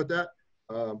struggling with that?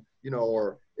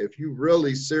 Or if you're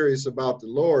really serious about the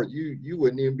Lord, you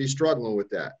wouldn't even be struggling with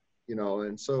that,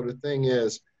 And so the thing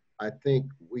is, I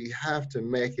think we have to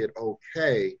make it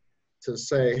okay to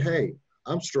say, hey,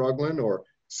 I'm struggling, or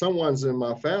someone's in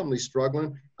my family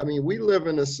struggling. I mean, we live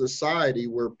in a society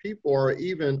where people are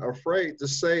even afraid to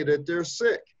say that they're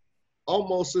sick,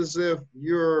 almost as if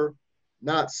you're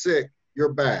not sick,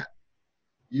 you're bad.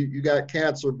 You got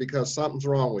cancer because something's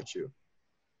wrong with you.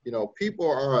 People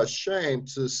are ashamed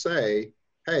to say,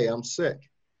 hey, I'm sick.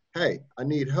 Hey, I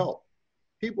need help.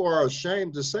 People are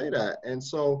ashamed to say that. And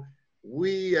so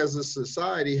we as a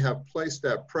society have placed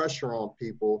that pressure on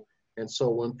people. And so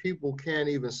when people can't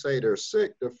even say they're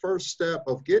sick, the first step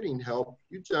of getting help,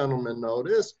 you gentlemen know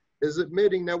this, is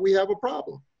admitting that we have a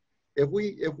problem. If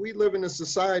we live in a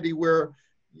society where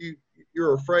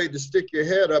you're afraid to stick your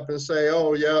head up and say,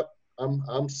 oh, yeah,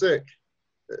 I'm sick,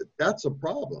 that's a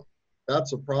problem.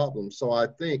 That's a problem. So I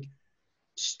think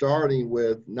starting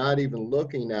with not even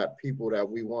looking at people that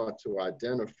we want to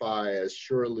identify as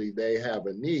surely they have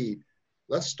a need,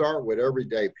 let's start with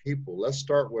everyday people. Let's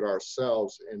start with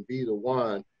ourselves and be the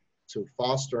one to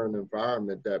foster an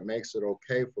environment that makes it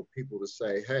okay for people to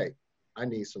say, hey, I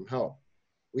need some help.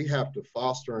 We have to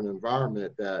foster an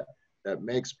environment that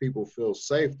makes people feel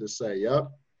safe to say, yep,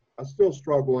 I still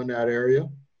struggle in that area.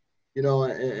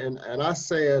 And I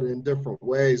say it in different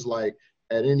ways, like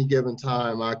at any given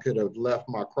time, I could have left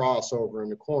my cross over in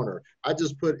the corner. I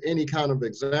just put any kind of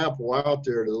example out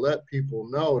there to let people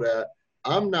know that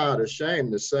I'm not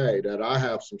ashamed to say that I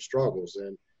have some struggles.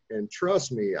 And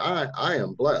trust me, I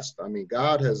am blessed. I mean,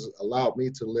 God has allowed me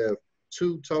to live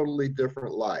two totally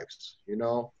different lives,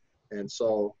 And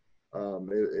so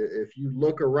if you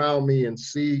look around me and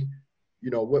see,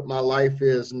 what my life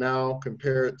is now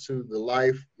compared to the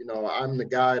life, I'm the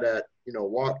guy that,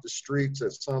 walked the streets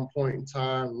at some point in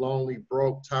time, lonely,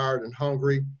 broke, tired, and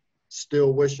hungry,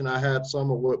 still wishing I had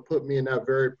some of what put me in that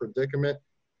very predicament.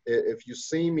 If you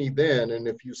see me then, and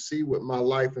if you see what my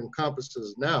life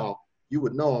encompasses now, you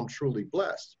would know I'm truly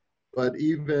blessed. But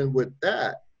even with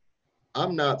that,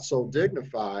 I'm not so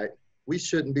dignified. We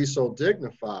shouldn't be so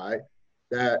dignified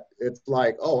that it's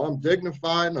like, oh, I'm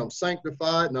dignified and I'm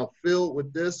sanctified and I'm filled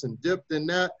with this and dipped in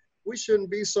that. We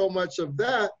shouldn't be so much of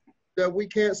that we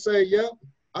can't say, yep,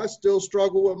 I still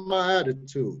struggle with my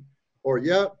attitude, or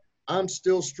yep, I'm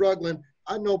still struggling.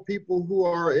 I know people who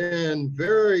are in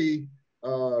very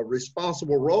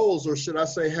responsible roles, or should I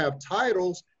say have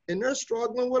titles, and they're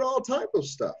struggling with all type of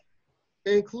stuff,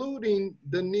 including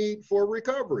the need for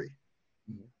recovery.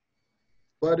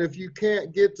 But if you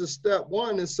can't get to step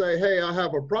one and say, hey, I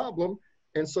have a problem,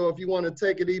 and so if you want to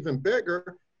take it even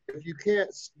bigger, if you can't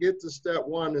get to step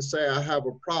one and say, I have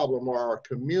a problem, or our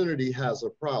community has a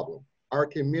problem, our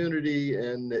community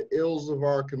and the ills of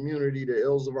our community, the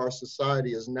ills of our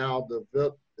society is now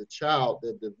the child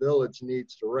that the village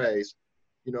needs to raise.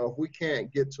 If we can't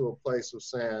get to a place of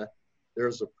saying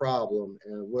there's a problem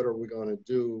and what are we going to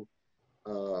do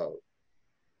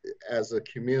as a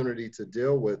community to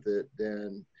deal with it,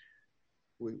 then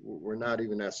we're not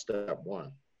even at step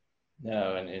one.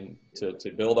 No, and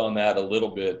to build on that a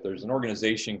little bit, there's an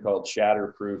organization called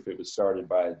Shatterproof. It was started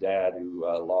by a dad who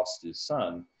lost his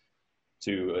son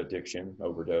to addiction,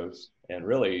 overdose. And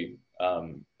really,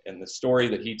 and the story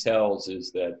that he tells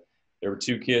is that there were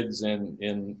two kids in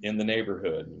the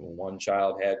neighborhood. One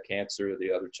child had cancer,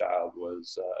 the other child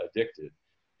was addicted.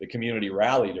 The community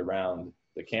rallied around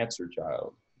the cancer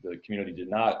child. The community did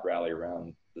not rally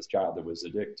around this child that was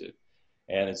addicted.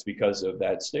 And it's because of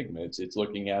that stigma. It's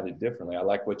looking at it differently. I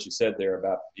like what you said there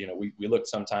about, we look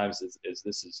sometimes as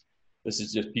this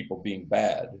is just people being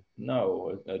bad.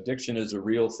 No, addiction is a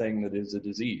real thing that is a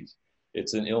disease.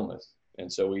 It's an illness.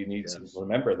 And so we need to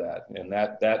remember that. And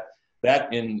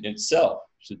that in itself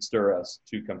should stir us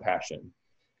to compassion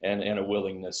and a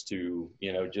willingness to,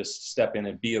 just step in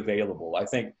and be available. I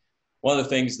think one of the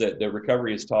things that the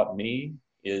recovery has taught me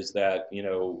is that,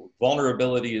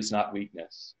 vulnerability is not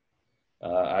weakness.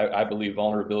 I believe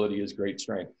vulnerability is great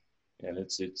strength. And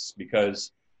it's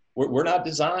because we're not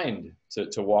designed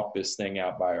to walk this thing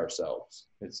out by ourselves.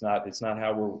 It's not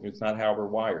how we're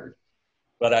wired.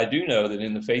 But I do know that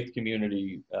in the faith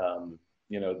community,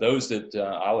 those that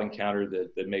I'll encounter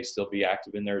that may still be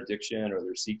active in their addiction or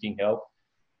they're seeking help,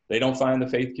 they don't find the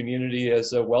faith community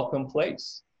as a welcome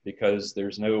place because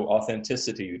there's no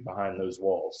authenticity behind those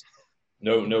walls.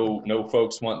 No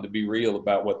folks wanting to be real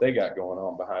about what they got going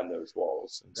on behind those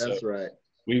walls. And That's right.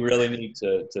 We really need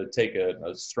to take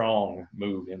a strong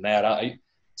move in that. I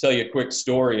tell you a quick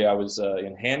story. I was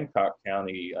in Hancock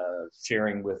County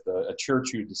sharing with a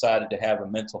church who decided to have a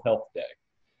mental health day.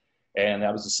 And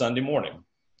that was a Sunday morning.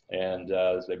 And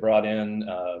they brought in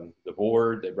the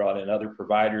board, they brought in other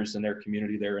providers in their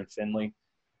community there in Findlay.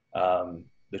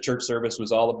 The church service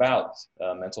was all about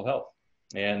mental health.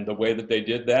 And the way that they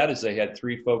did that is they had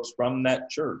three folks from that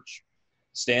church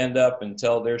stand up and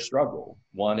tell their struggle.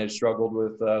 One had struggled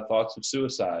with thoughts of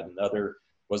suicide. Another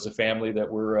was a family that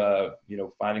were,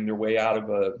 finding their way out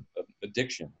of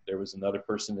addiction. There was another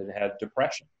person that had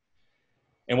depression.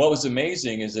 And what was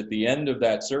amazing is at the end of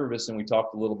that service, and we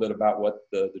talked a little bit about what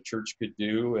the church could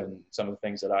do and some of the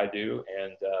things that I do.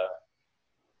 And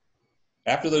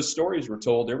after those stories were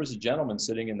told, there was a gentleman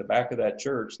sitting in the back of that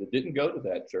church that didn't go to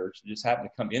that church, just happened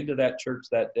to come into that church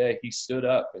that day. He stood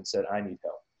up and said, "I need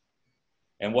help."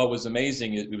 And what was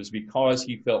amazing, it was because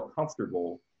he felt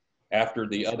comfortable after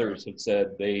the others had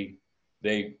said they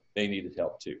needed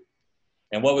help too.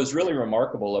 And what was really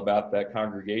remarkable about that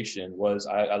congregation was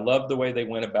I loved the way they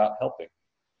went about helping.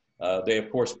 They,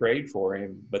 of course, prayed for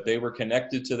him, but they were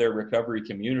connected to their recovery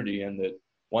community, and that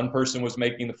one person was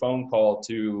making the phone call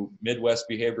to Midwest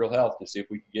Behavioral Health to see if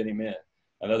we could get him in.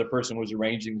 Another person was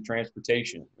arranging the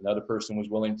transportation. Another person was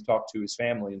willing to talk to his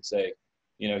family and say,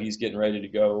 he's getting ready to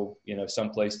go,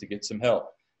 someplace to get some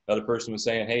help. Another person was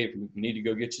saying, "Hey, if we need to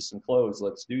go get you some clothes,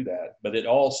 let's do that." But it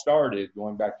all started,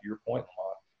 going back to your point,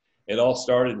 Lamont, it all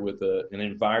started with an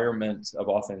environment of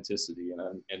authenticity and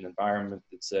an environment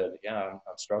that said, "Yeah,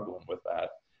 I'm struggling with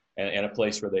that," and a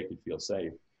place where they could feel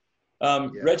safe.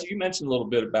 Reggie, you mentioned a little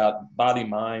bit about body,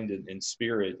 mind, and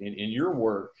spirit in your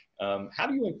work. How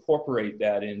do you incorporate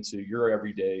that into your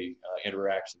everyday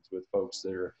interactions with folks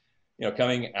that are,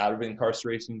 coming out of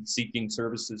incarceration, seeking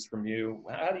services from you?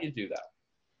 How do you do that?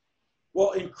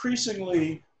 Well,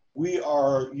 increasingly, we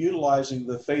are utilizing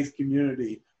the faith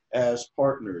community as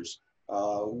partners.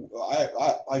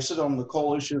 I sit on the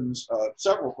coalitions,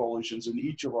 several coalitions in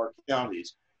each of our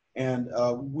counties. And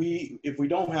if we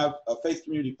don't have faith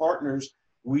community partners,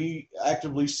 we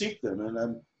actively seek them.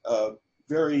 And I'm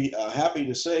very happy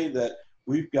to say that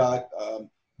we've got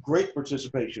great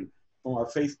participation from our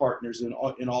faith partners in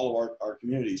all of our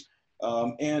communities.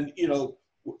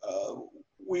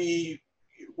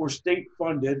 We're state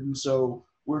funded, and so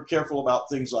we're careful about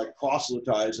things like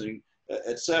proselytizing,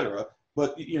 et cetera.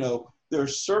 But,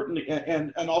 there's certainly,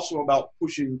 and also about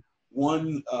pushing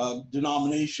one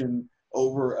denomination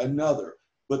over another.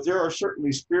 But there are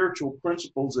certainly spiritual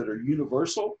principles that are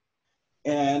universal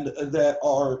and that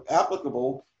are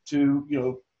applicable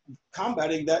to,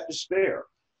 combating that despair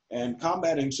and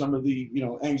combating some of the,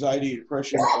 anxiety,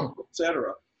 depression, et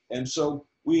cetera. And so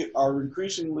we are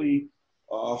increasingly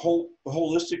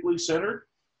holistically centered.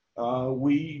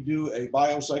 We do a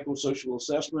biopsychosocial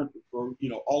assessment for,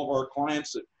 all of our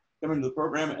clients that come into the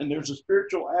program, and there's a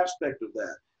spiritual aspect of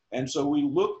that. And so we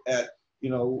look at,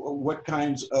 what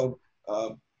kinds of,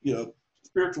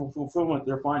 spiritual fulfillment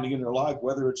they're finding in their life,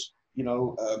 whether it's,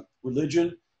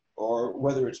 religion or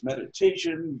whether it's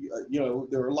meditation.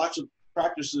 There are lots of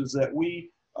practices that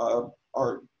we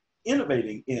are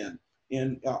innovating in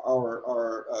our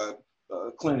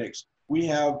clinics. We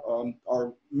have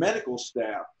our medical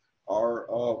staff are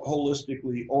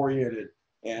holistically oriented,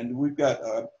 and we've got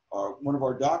one of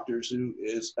our doctors who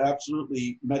is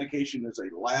absolutely medication is a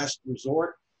last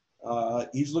resort.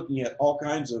 He's looking at all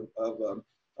kinds of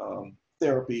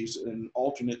therapies and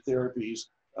alternate therapies,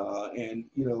 and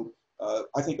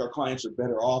I think our clients are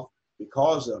better off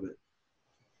because of it.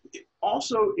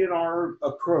 Also, in our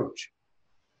approach,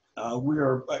 we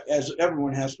are, as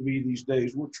everyone has to be these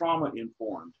days, we're trauma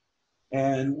informed,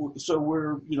 and so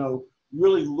we're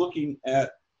really looking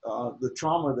at the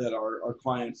trauma that our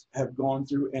clients have gone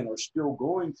through and are still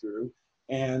going through,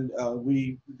 and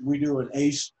we do an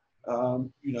ACE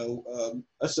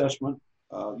assessment,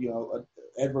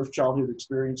 adverse childhood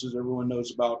experiences. Everyone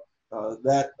knows about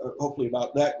that, hopefully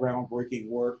about that groundbreaking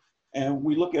work, and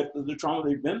we look at the trauma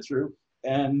they've been through,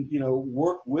 and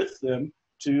work with them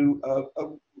to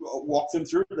walk them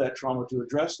through that trauma, to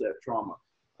address that trauma,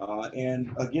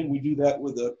 and again, we do that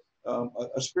with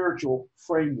a spiritual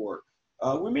framework.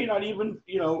 We may not even,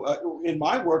 in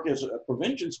my work as a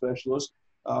prevention specialist,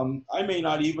 I may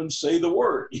not even say the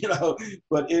word,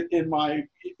 but in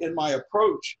my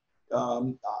approach,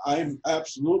 I'm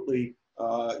absolutely,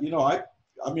 I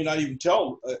may not even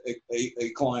tell a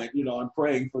client, I'm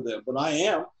praying for them, but I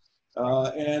am,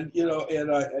 and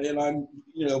I'm,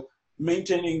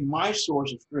 maintaining my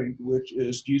source of strength, which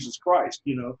is Jesus Christ,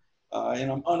 and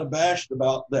I'm unabashed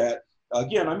about that.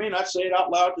 Again, I may not say it out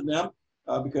loud to them,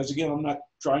 because again, I'm not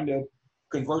trying to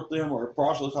convert them or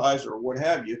proselytize or what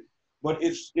have you, but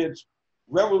it's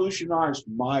revolutionized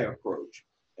my approach,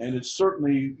 and it's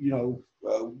certainly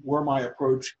where my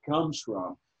approach comes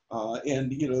from,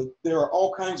 and there are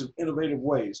all kinds of innovative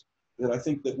ways that I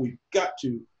think that we've got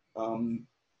to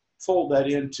fold that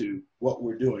into what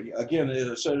we're doing. Again, as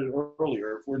I said it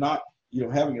earlier, if we're not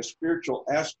having a spiritual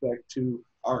aspect to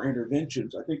our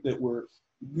interventions, I think that we're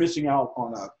missing out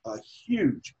on a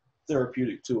huge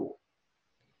therapeutic tool.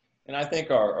 And I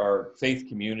think our faith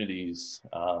communities,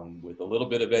 with a little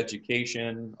bit of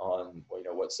education on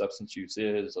what substance use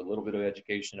is, a little bit of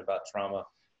education about trauma, a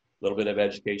little bit of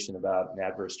education about an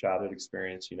adverse childhood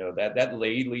experience, that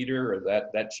lay leader or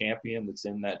that champion that's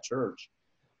in that church,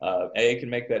 it can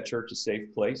make that church a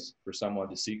safe place for someone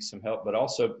to seek some help, but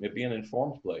also it be an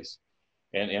informed place,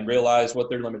 and realize what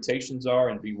their limitations are,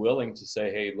 and be willing to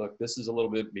say, hey, look, this is a little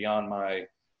bit beyond my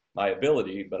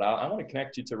ability, but I want to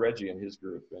connect you to Reggie and his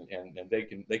group, and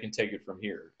they can take it from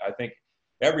here. I think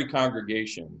every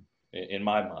congregation, in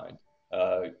my mind,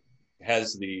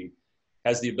 has the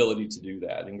ability to do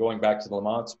that. And going back to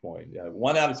Lamont's point,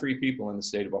 1 out of 3 people in the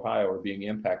state of Ohio are being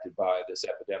impacted by this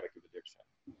epidemic of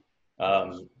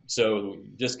addiction. So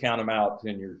just count them out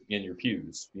in your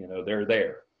pews. They're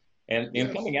there. And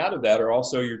Yes. Coming out of that are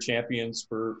also your champions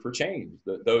for change,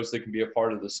 those that can be a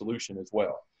part of the solution as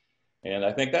well. And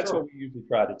I think that's Sure. what we usually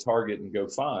try to target and go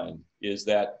find, is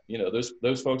that,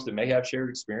 those folks that may have shared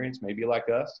experience, maybe like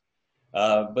us,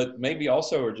 but maybe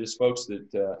also are just folks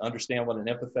that understand what an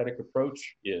empathetic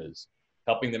approach is,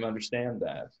 helping them understand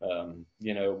that.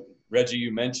 Reggie,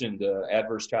 you mentioned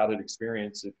adverse childhood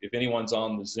experience. If anyone's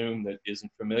on the Zoom that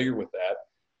isn't familiar with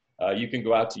that, you can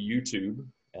go out to YouTube.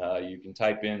 You can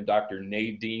type in Dr.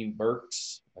 Nadine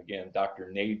Burks, again,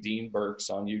 Dr. Nadine Burks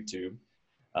on YouTube.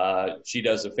 She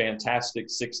does a fantastic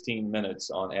 16 minutes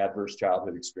on adverse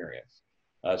childhood experience.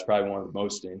 It's probably one of the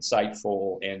most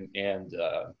insightful and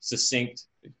succinct.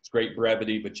 It's great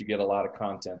brevity, but you get a lot of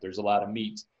content. There's a lot of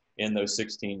meat in those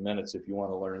 16 minutes if you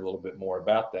want to learn a little bit more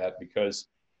about that, because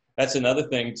that's another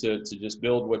thing to just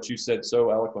build what you said so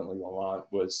eloquently, Lamont,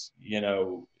 was,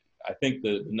 I think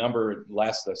the number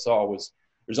last I saw was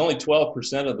there's only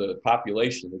 12% of the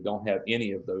population that don't have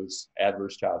any of those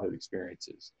adverse childhood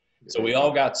experiences. So we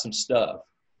all got some stuff,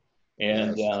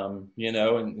 and, Yes.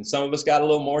 and some of us got a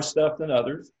little more stuff than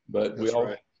others, but we That's all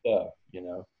right. got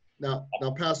stuff,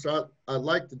 Now, Pastor, I'd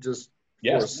like to just for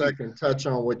Yes, a second touch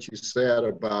on what you said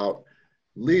about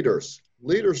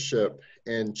leadership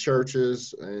in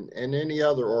churches and any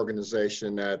other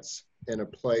organization that's in a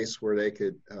place where they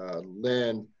could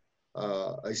lend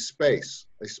a space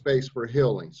for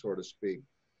healing, so to speak.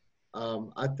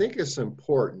 I think it's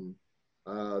important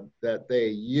that they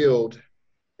yield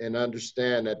and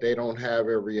understand that they don't have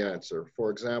every answer.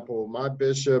 For example, my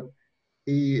bishop,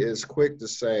 he is quick to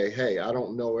say, hey, I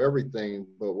don't know everything,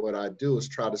 but what I do is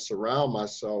try to surround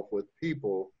myself with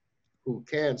people who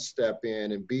can step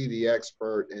in and be the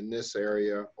expert in this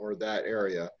area or that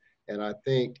area. And I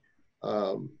think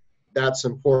that's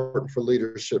important for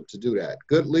leadership to do that.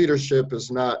 Good leadership is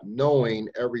not knowing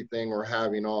everything or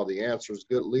having all the answers.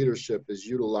 Good leadership is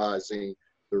utilizing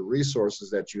the resources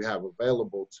that you have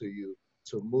available to you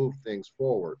to move things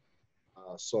forward.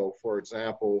 So for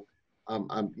example,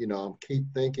 I'm keep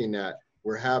thinking that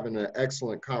we're having an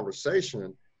excellent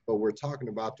conversation, but we're talking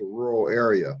about the rural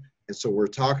area. And so we're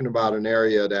talking about an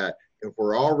area that if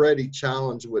we're already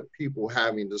challenged with people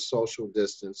having the social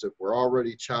distance, if we're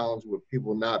already challenged with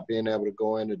people not being able to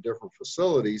go into different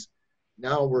facilities,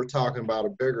 now we're talking about a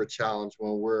bigger challenge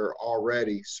when we're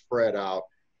already spread out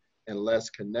and less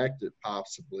connected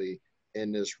possibly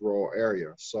in this rural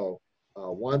area. So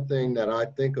one thing that I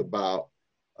think about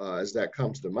as that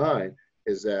comes to mind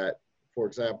is that, for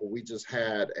example, we just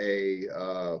had a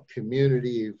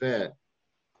community event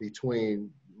between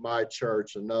my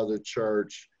church, another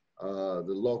church, the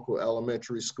local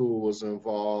elementary school was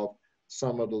involved,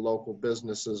 some of the local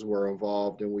businesses were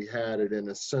involved, and we had it in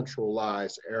a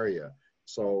centralized area.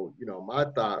 So, my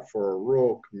thought for a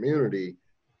rural community,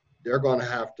 they're going to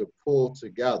have to pull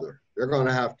together. They're going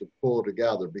to have to pull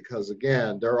together because,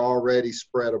 again, they're already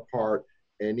spread apart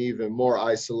and even more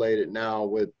isolated now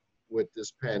with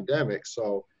this pandemic.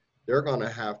 So they're going to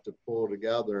have to pull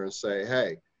together and say,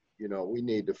 hey, we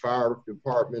need the fire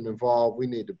department involved. We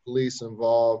need the police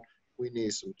involved. We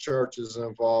need some churches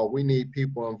involved. We need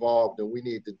people involved, and we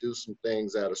need to do some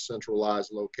things at a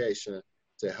centralized location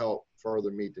to help further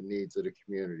meet the needs of the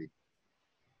community.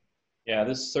 Yeah,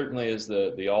 this certainly is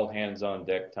the all hands on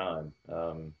deck time,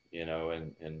 and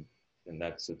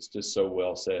it's just so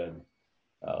well said,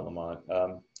 Lamont.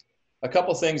 A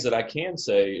couple things that I can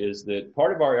say is that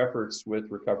part of our efforts with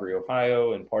Recovery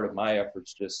Ohio and part of my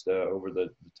efforts just over the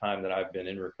time that I've been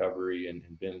in recovery and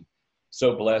been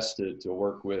so blessed to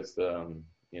work with,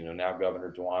 now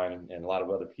Governor DeWine and a lot of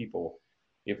other people.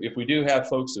 If we do have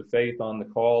folks of faith on the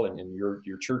call and your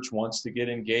church wants to get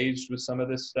engaged with some of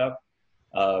this stuff,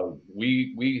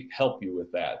 we help you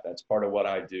with that. That's part of what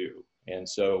I do. And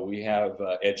so we have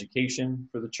education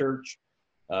for the church.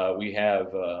 We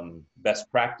have best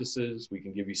practices. We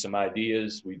can give you some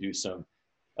ideas. We do some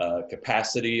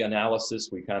capacity analysis.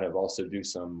 We kind of also do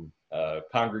some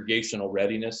congregational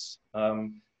readiness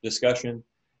discussion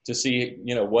to see,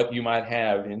 what you might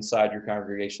have inside your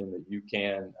congregation that you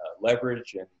can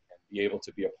leverage and be able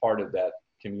to be a part of that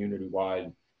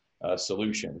community-wide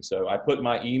solution. So I put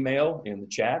my email in the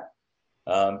chat.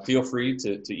 Feel free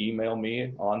to email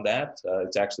me on that.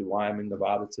 It's actually why I'm in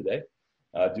Nevada today,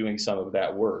 doing some of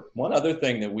that work. One other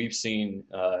thing that we've seen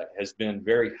has been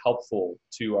very helpful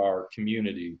to our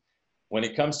community when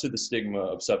it comes to the stigma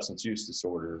of substance use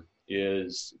disorder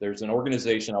is there's an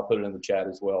organization, I'll put it in the chat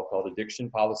as well, called Addiction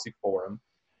Policy Forum.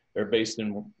 They're based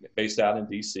out in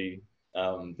DC.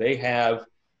 They have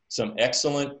some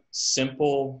excellent,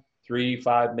 simple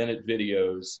 3-5 minute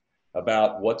videos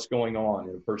about what's going on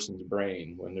in a person's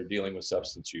brain when they're dealing with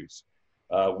substance use.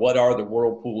 What are the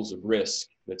whirlpools of risk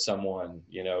that someone,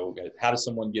 how does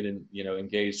someone get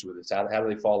engaged with this? How do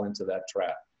they fall into that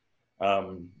trap?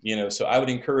 So I would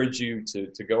encourage you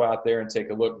to go out there and take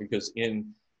a look, because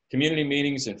in community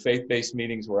meetings and faith-based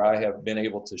meetings where I have been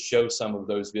able to show some of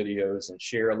those videos and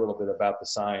share a little bit about the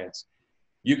science,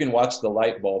 you can watch the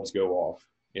light bulbs go off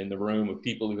in the room of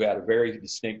people who had a very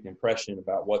distinct impression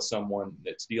about what someone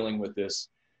that's dealing with this,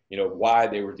 why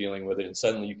they were dealing with it. And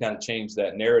suddenly you kind of change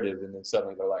that narrative, and then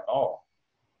suddenly they're like, oh,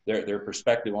 their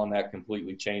perspective on that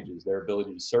completely changes. Their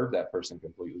ability to serve that person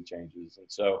completely changes. And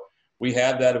so we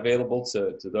have that available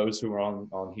to those who are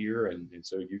on here. And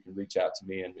so you can reach out to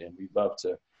me, and we'd love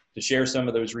to share some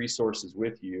of those resources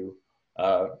with you,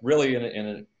 really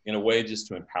in a way just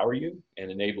to empower you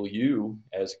and enable you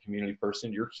as a community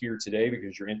person. You're here today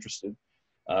because you're interested.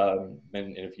 And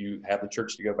if you have the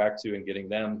church to go back to and getting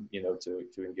them, to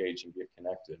engage and get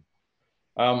connected.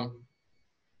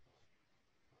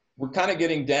 We're kind of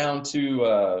getting down to,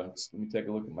 let me take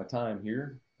a look at my time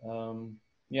here.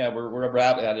 We're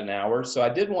about at an hour. So I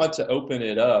did want to open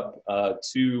it up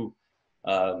to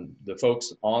the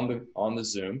folks on the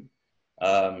Zoom.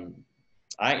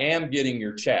 I am getting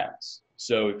your chats.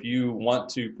 So if you want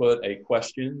to put a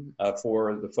question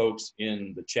for the folks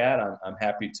in the chat, I'm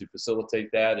happy to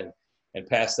facilitate that and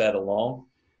pass that along.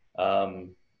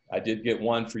 I did get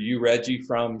one for you, Reggie,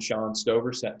 from Sean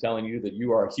Stover, telling you that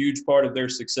you are a huge part of their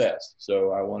success.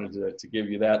 So I wanted to give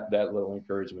you that little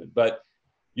encouragement. But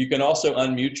you can also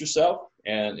unmute yourself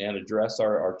and address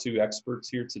our two experts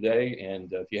here today.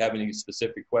 And if you have any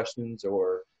specific questions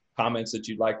or comments that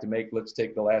you'd like to make, let's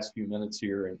take the last few minutes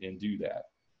here and do that.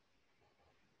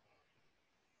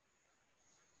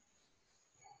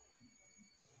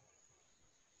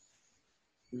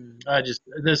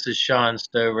 This is Sean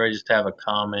Stover. I just have a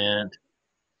comment.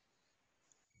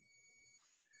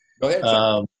 Go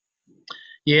ahead.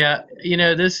 Yeah,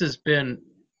 this has been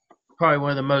probably one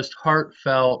of the most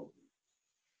heartfelt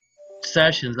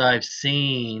sessions I've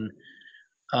seen,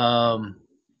 and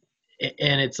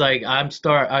it's like I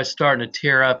was starting to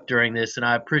tear up during this, and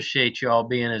I appreciate you all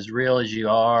being as real as you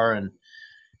are and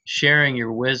sharing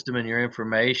your wisdom and your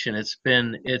information. It's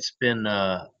been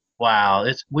wow.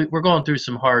 We're going through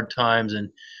some hard times, and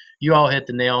you all hit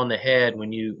the nail on the head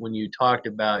when you talked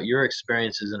about your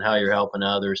experiences and how you're helping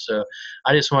others. So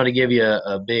I just want to give you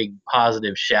a big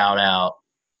positive shout out.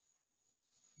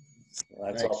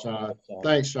 Well, that's Thanks, awesome. Sean.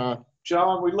 Thanks, Sean.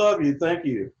 Sean, we love you. Thank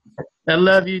you. I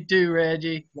love you too,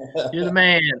 Reggie. You're the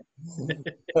man.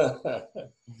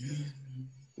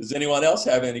 Does anyone else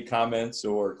have any comments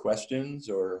or questions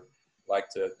or like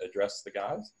to address the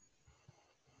guys?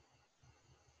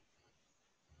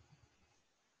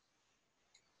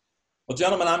 Well,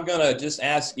 gentlemen, I'm going to just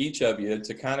ask each of you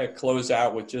to kind of close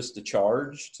out with just a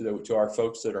charge to our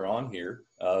folks that are on here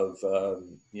of,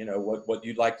 you know, what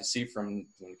you'd like to see from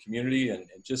the community, and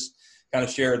just kind of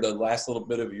share the last little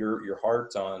bit of your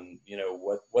heart on, you know,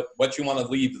 what you want to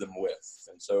leave them with.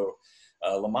 And so,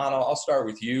 Lamont, I'll start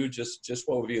with you. Just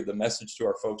what would be the message to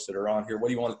our folks that are on here? What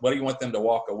do you want them to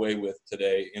walk away with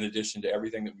today, in addition to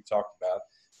everything that we talked about?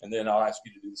 And then I'll ask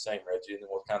you to do the same, Reggie, and then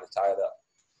we'll kind of tie it up.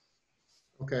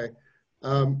 Okay.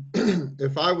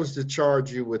 If I was to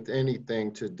charge you with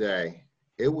anything today,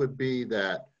 it would be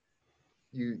that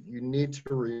you need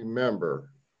to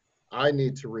remember, I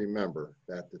need to remember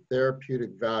that the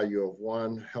therapeutic value of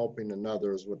one helping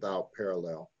another is without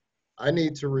parallel. I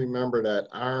need to remember that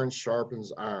iron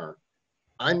sharpens iron.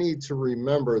 I need to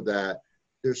remember that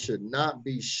there should not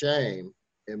be shame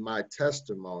in my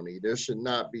testimony. There should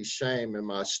not be shame in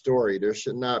my story. There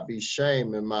should not be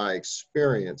shame in my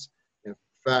experience. In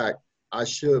fact, I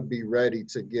should be ready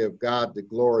to give God the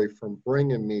glory from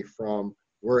bringing me from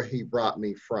where he brought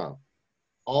me from.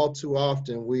 All too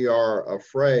often, we are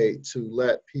afraid to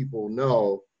let people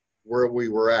know where we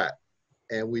were at.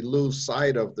 And we lose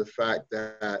sight of the fact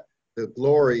that the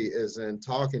glory is in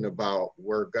talking about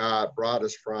where God brought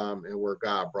us from and where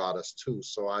God brought us to.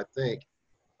 So I think,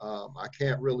 I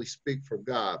can't really speak for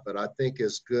God, but I think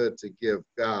it's good to give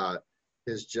God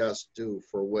his just due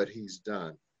for what he's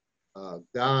done.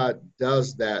 God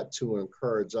does that to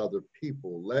encourage other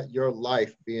people. Let your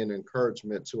life be an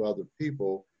encouragement to other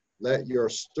people. Let your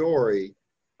story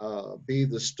be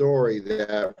the story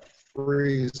that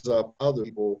frees up other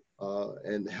people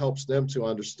and helps them to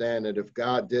understand that if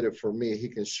God did it for me, he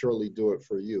can surely do it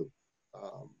for you.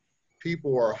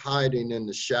 People are hiding in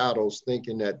the shadows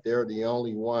thinking that they're the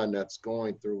only one that's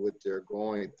going through what they're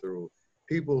going through.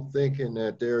 People thinking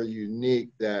that they're unique,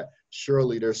 that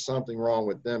surely there's something wrong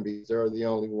with them because they're the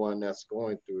only one that's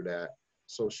going through that.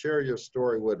 So share your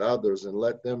story with others and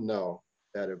let them know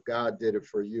that if God did it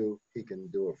for you, he can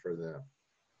do it for them.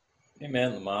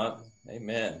 Amen, Lamont.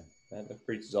 Amen. That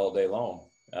preaches all day long.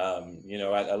 You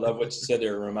know, I love what you said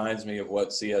there. It reminds me of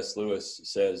what C.S. Lewis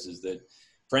says, is that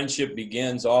friendship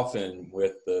begins often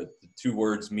with the two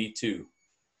words, me too.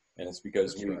 And it's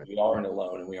because we aren't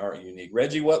alone and we aren't unique.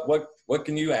 Reggie, what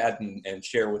can you add and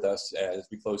share with us as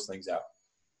we close things out?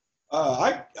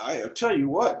 I tell you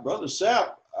what, Brother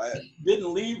Sapp, I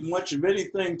didn't leave much of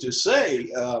anything to say.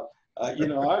 You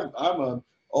know, I'm a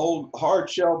old hard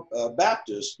shell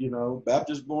Baptist, you know,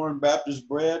 Baptist born, Baptist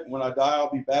bred. When I die,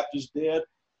 I'll be Baptist dead.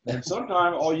 And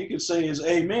sometimes all you can say is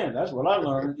amen. That's what I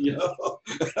learned, you know.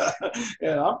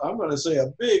 And I'm going to say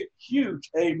a big,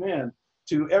 huge amen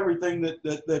to everything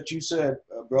that you said,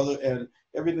 brother, and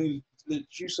everything that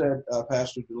you said,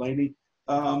 Pastor Delaney.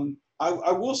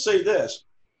 I will say this.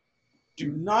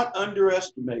 Do not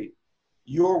underestimate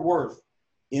your worth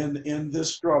in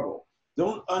this struggle.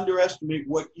 Don't underestimate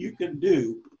what you can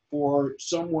do for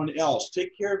someone else.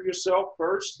 Take care of yourself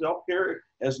first. Self-care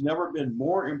has never been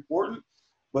more important.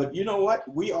 But you know what?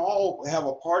 We all have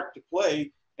a part to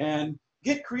play, and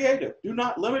get creative. Do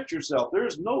not limit yourself. There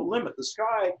is no limit. The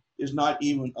sky is not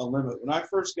even a limit. When I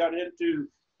first got into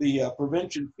the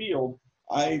prevention field,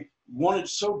 I wanted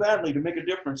so badly to make a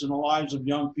difference in the lives of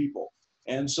young people.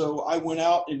 And so I went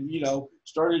out and, you know,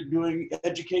 started doing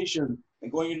education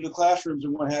and going into the classrooms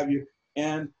and what have you.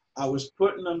 And I was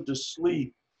putting them to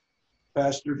sleep,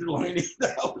 Pastor Delaney.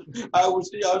 I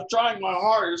was trying my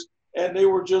hardest, and they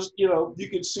were just, you know, you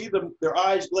could see them, their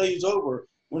eyes glaze over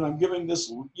when I'm giving this,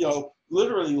 you know,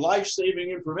 literally life-saving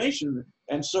information.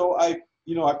 And so I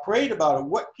prayed about it.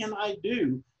 What can I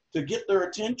do to get their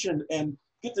attention and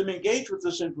get them engaged with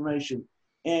this information?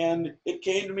 And it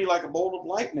came to me like a bolt of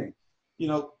lightning. You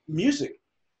know, music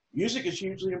is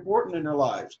hugely important in their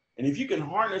lives. And if you can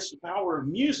harness the power of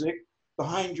music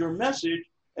behind your message,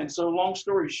 and so long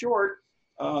story short,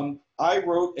 I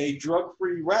wrote a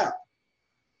drug-free rap.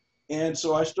 And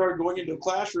so I started going into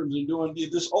classrooms and doing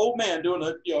this old man doing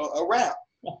a rap.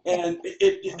 And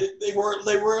they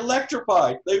were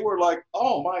electrified. They were like,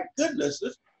 oh my goodness,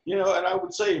 this, and I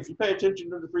would say, if you pay attention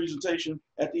to the presentation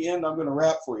at the end, I'm going to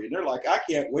rap for you. And they're like, I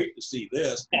can't wait to see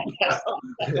this.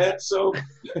 And so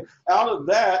out of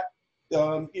that,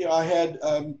 I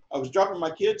was dropping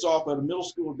my kids off at a middle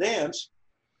school dance,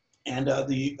 and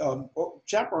the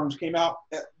chaperones came out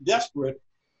desperate,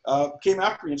 came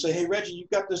after me and say, hey, Reggie, you've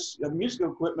got this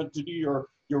musical equipment to do your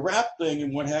rap thing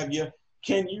and what have you.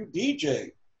 Can you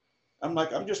DJ? I'm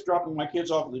like, I'm just dropping my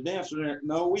kids off at the dance.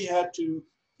 No, we had to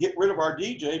get rid of our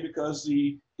DJ because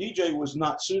the DJ was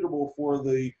not suitable for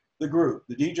the group.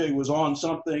 The DJ was on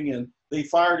something and they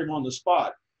fired him on the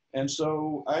spot. And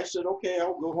so I said, okay,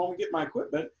 I'll go home and get my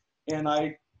equipment. And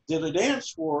I did a dance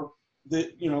for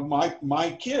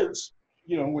my kids,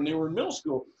 when they were in middle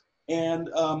school. And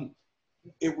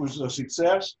it was a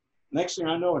success. Next thing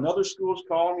I know, another school's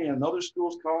calling me, another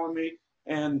school's calling me.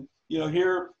 And,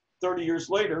 here 30 years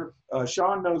later,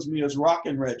 Sean knows me as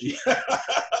Rockin' Reggie.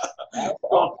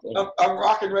 I'm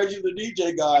Rockin' Reggie, the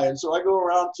DJ guy. And so I go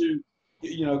around to,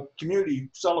 community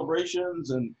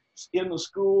celebrations and in the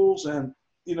schools. And,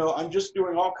 I'm just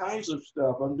doing all kinds of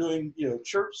stuff. I'm doing,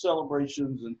 church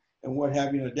celebrations and what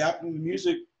have you, and adapting the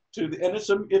music to and it's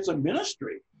a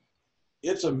ministry.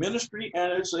 It's a ministry,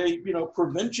 and it's a,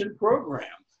 prevention program.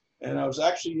 And I was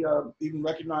actually even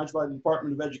recognized by the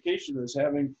Department of Education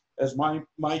as my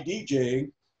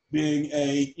DJing being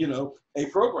a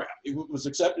program. It was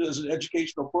accepted as an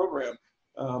educational program.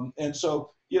 And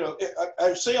so,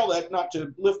 I say all that not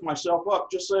to lift myself up,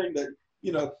 just saying that,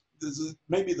 this is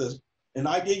maybe an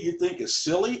idea you think is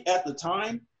silly at the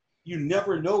time, you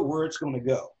never know where it's going to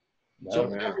go. No,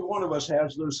 so every one of us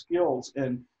has those skills,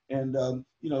 and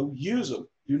use them.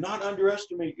 Do not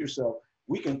underestimate yourself.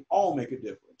 We can all make a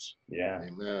difference. Yeah.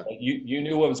 Amen. You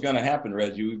knew what was going to happen,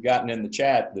 Reggie. We've gotten in the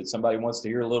chat that somebody wants to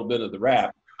hear a little bit of the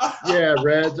rap. Yeah,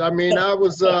 Reg. I mean, I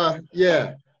was, I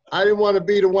didn't want to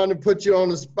be the one to put you on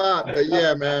the spot, but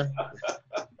yeah, man.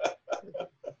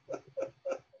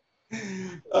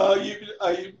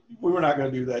 We were not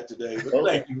going to do that today, but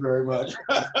thank you very much.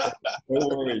 No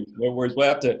worries. No worries. We'll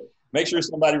have to make sure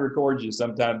somebody records you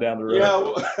sometime down the road.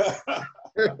 Yeah.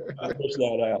 Push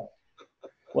that out.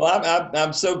 Well,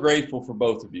 I'm so grateful for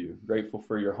both of you. Grateful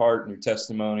for your heart and your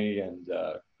testimony, and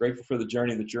grateful for the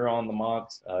journey that you're on,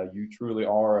 Lamont. You truly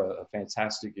are a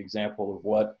fantastic example of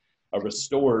what a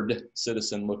restored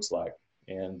citizen looks like.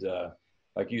 And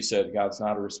like you said, God's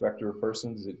not a respecter of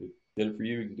persons. It did it for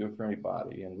you, he can do it for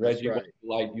anybody. And Reggie, what a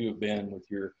delight you have been with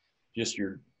your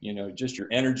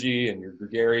energy and your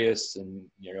gregarious and,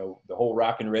 the whole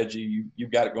Rockin' Reggie,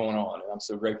 you've got it going on. And I'm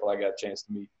so grateful I got a chance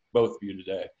to meet both of you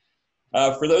today.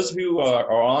 For those who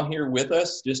are on here with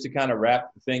us, just to kind of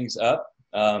wrap things up,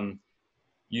 I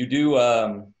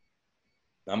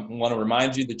want to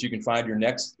remind you that you can find your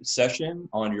next session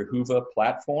on your Whova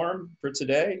platform for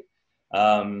today.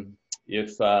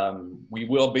 We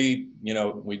will be,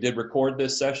 we did record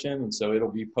this session, and so it'll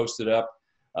be posted up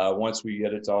once we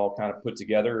get it all kind of put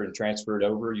together and transferred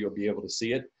over. You'll be able to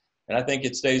see it. And I think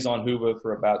it stays on Whova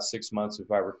for about 6 months,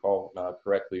 if I recall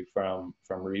correctly, from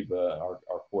Reba, our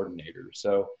coordinator.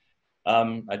 So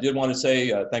I did want to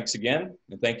say thanks again,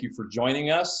 and thank you for joining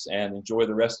us, and enjoy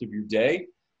the rest of your day.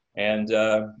 And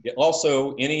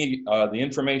also, the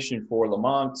information for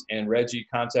Lamont and Reggie,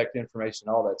 contact information,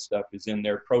 all that stuff is in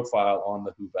their profile on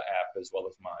the Whova app as well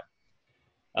as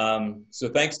mine. So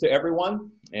thanks to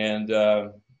everyone, and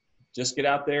just get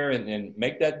out there and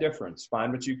make that difference.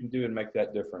 Find what you can do and make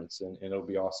that difference, and it'll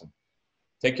be awesome.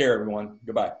 Take care, everyone.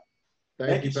 Goodbye.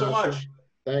 Thank you so much.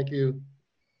 Thank you,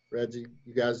 Reggie.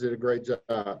 You guys did a great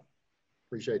job.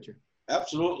 Appreciate you.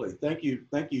 Absolutely. Thank you.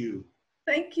 Thank you.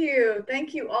 Thank you.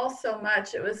 Thank you all so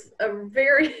much. It was a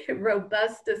very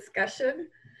robust discussion.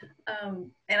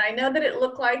 And I know that it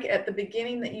looked like at the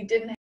beginning that you didn't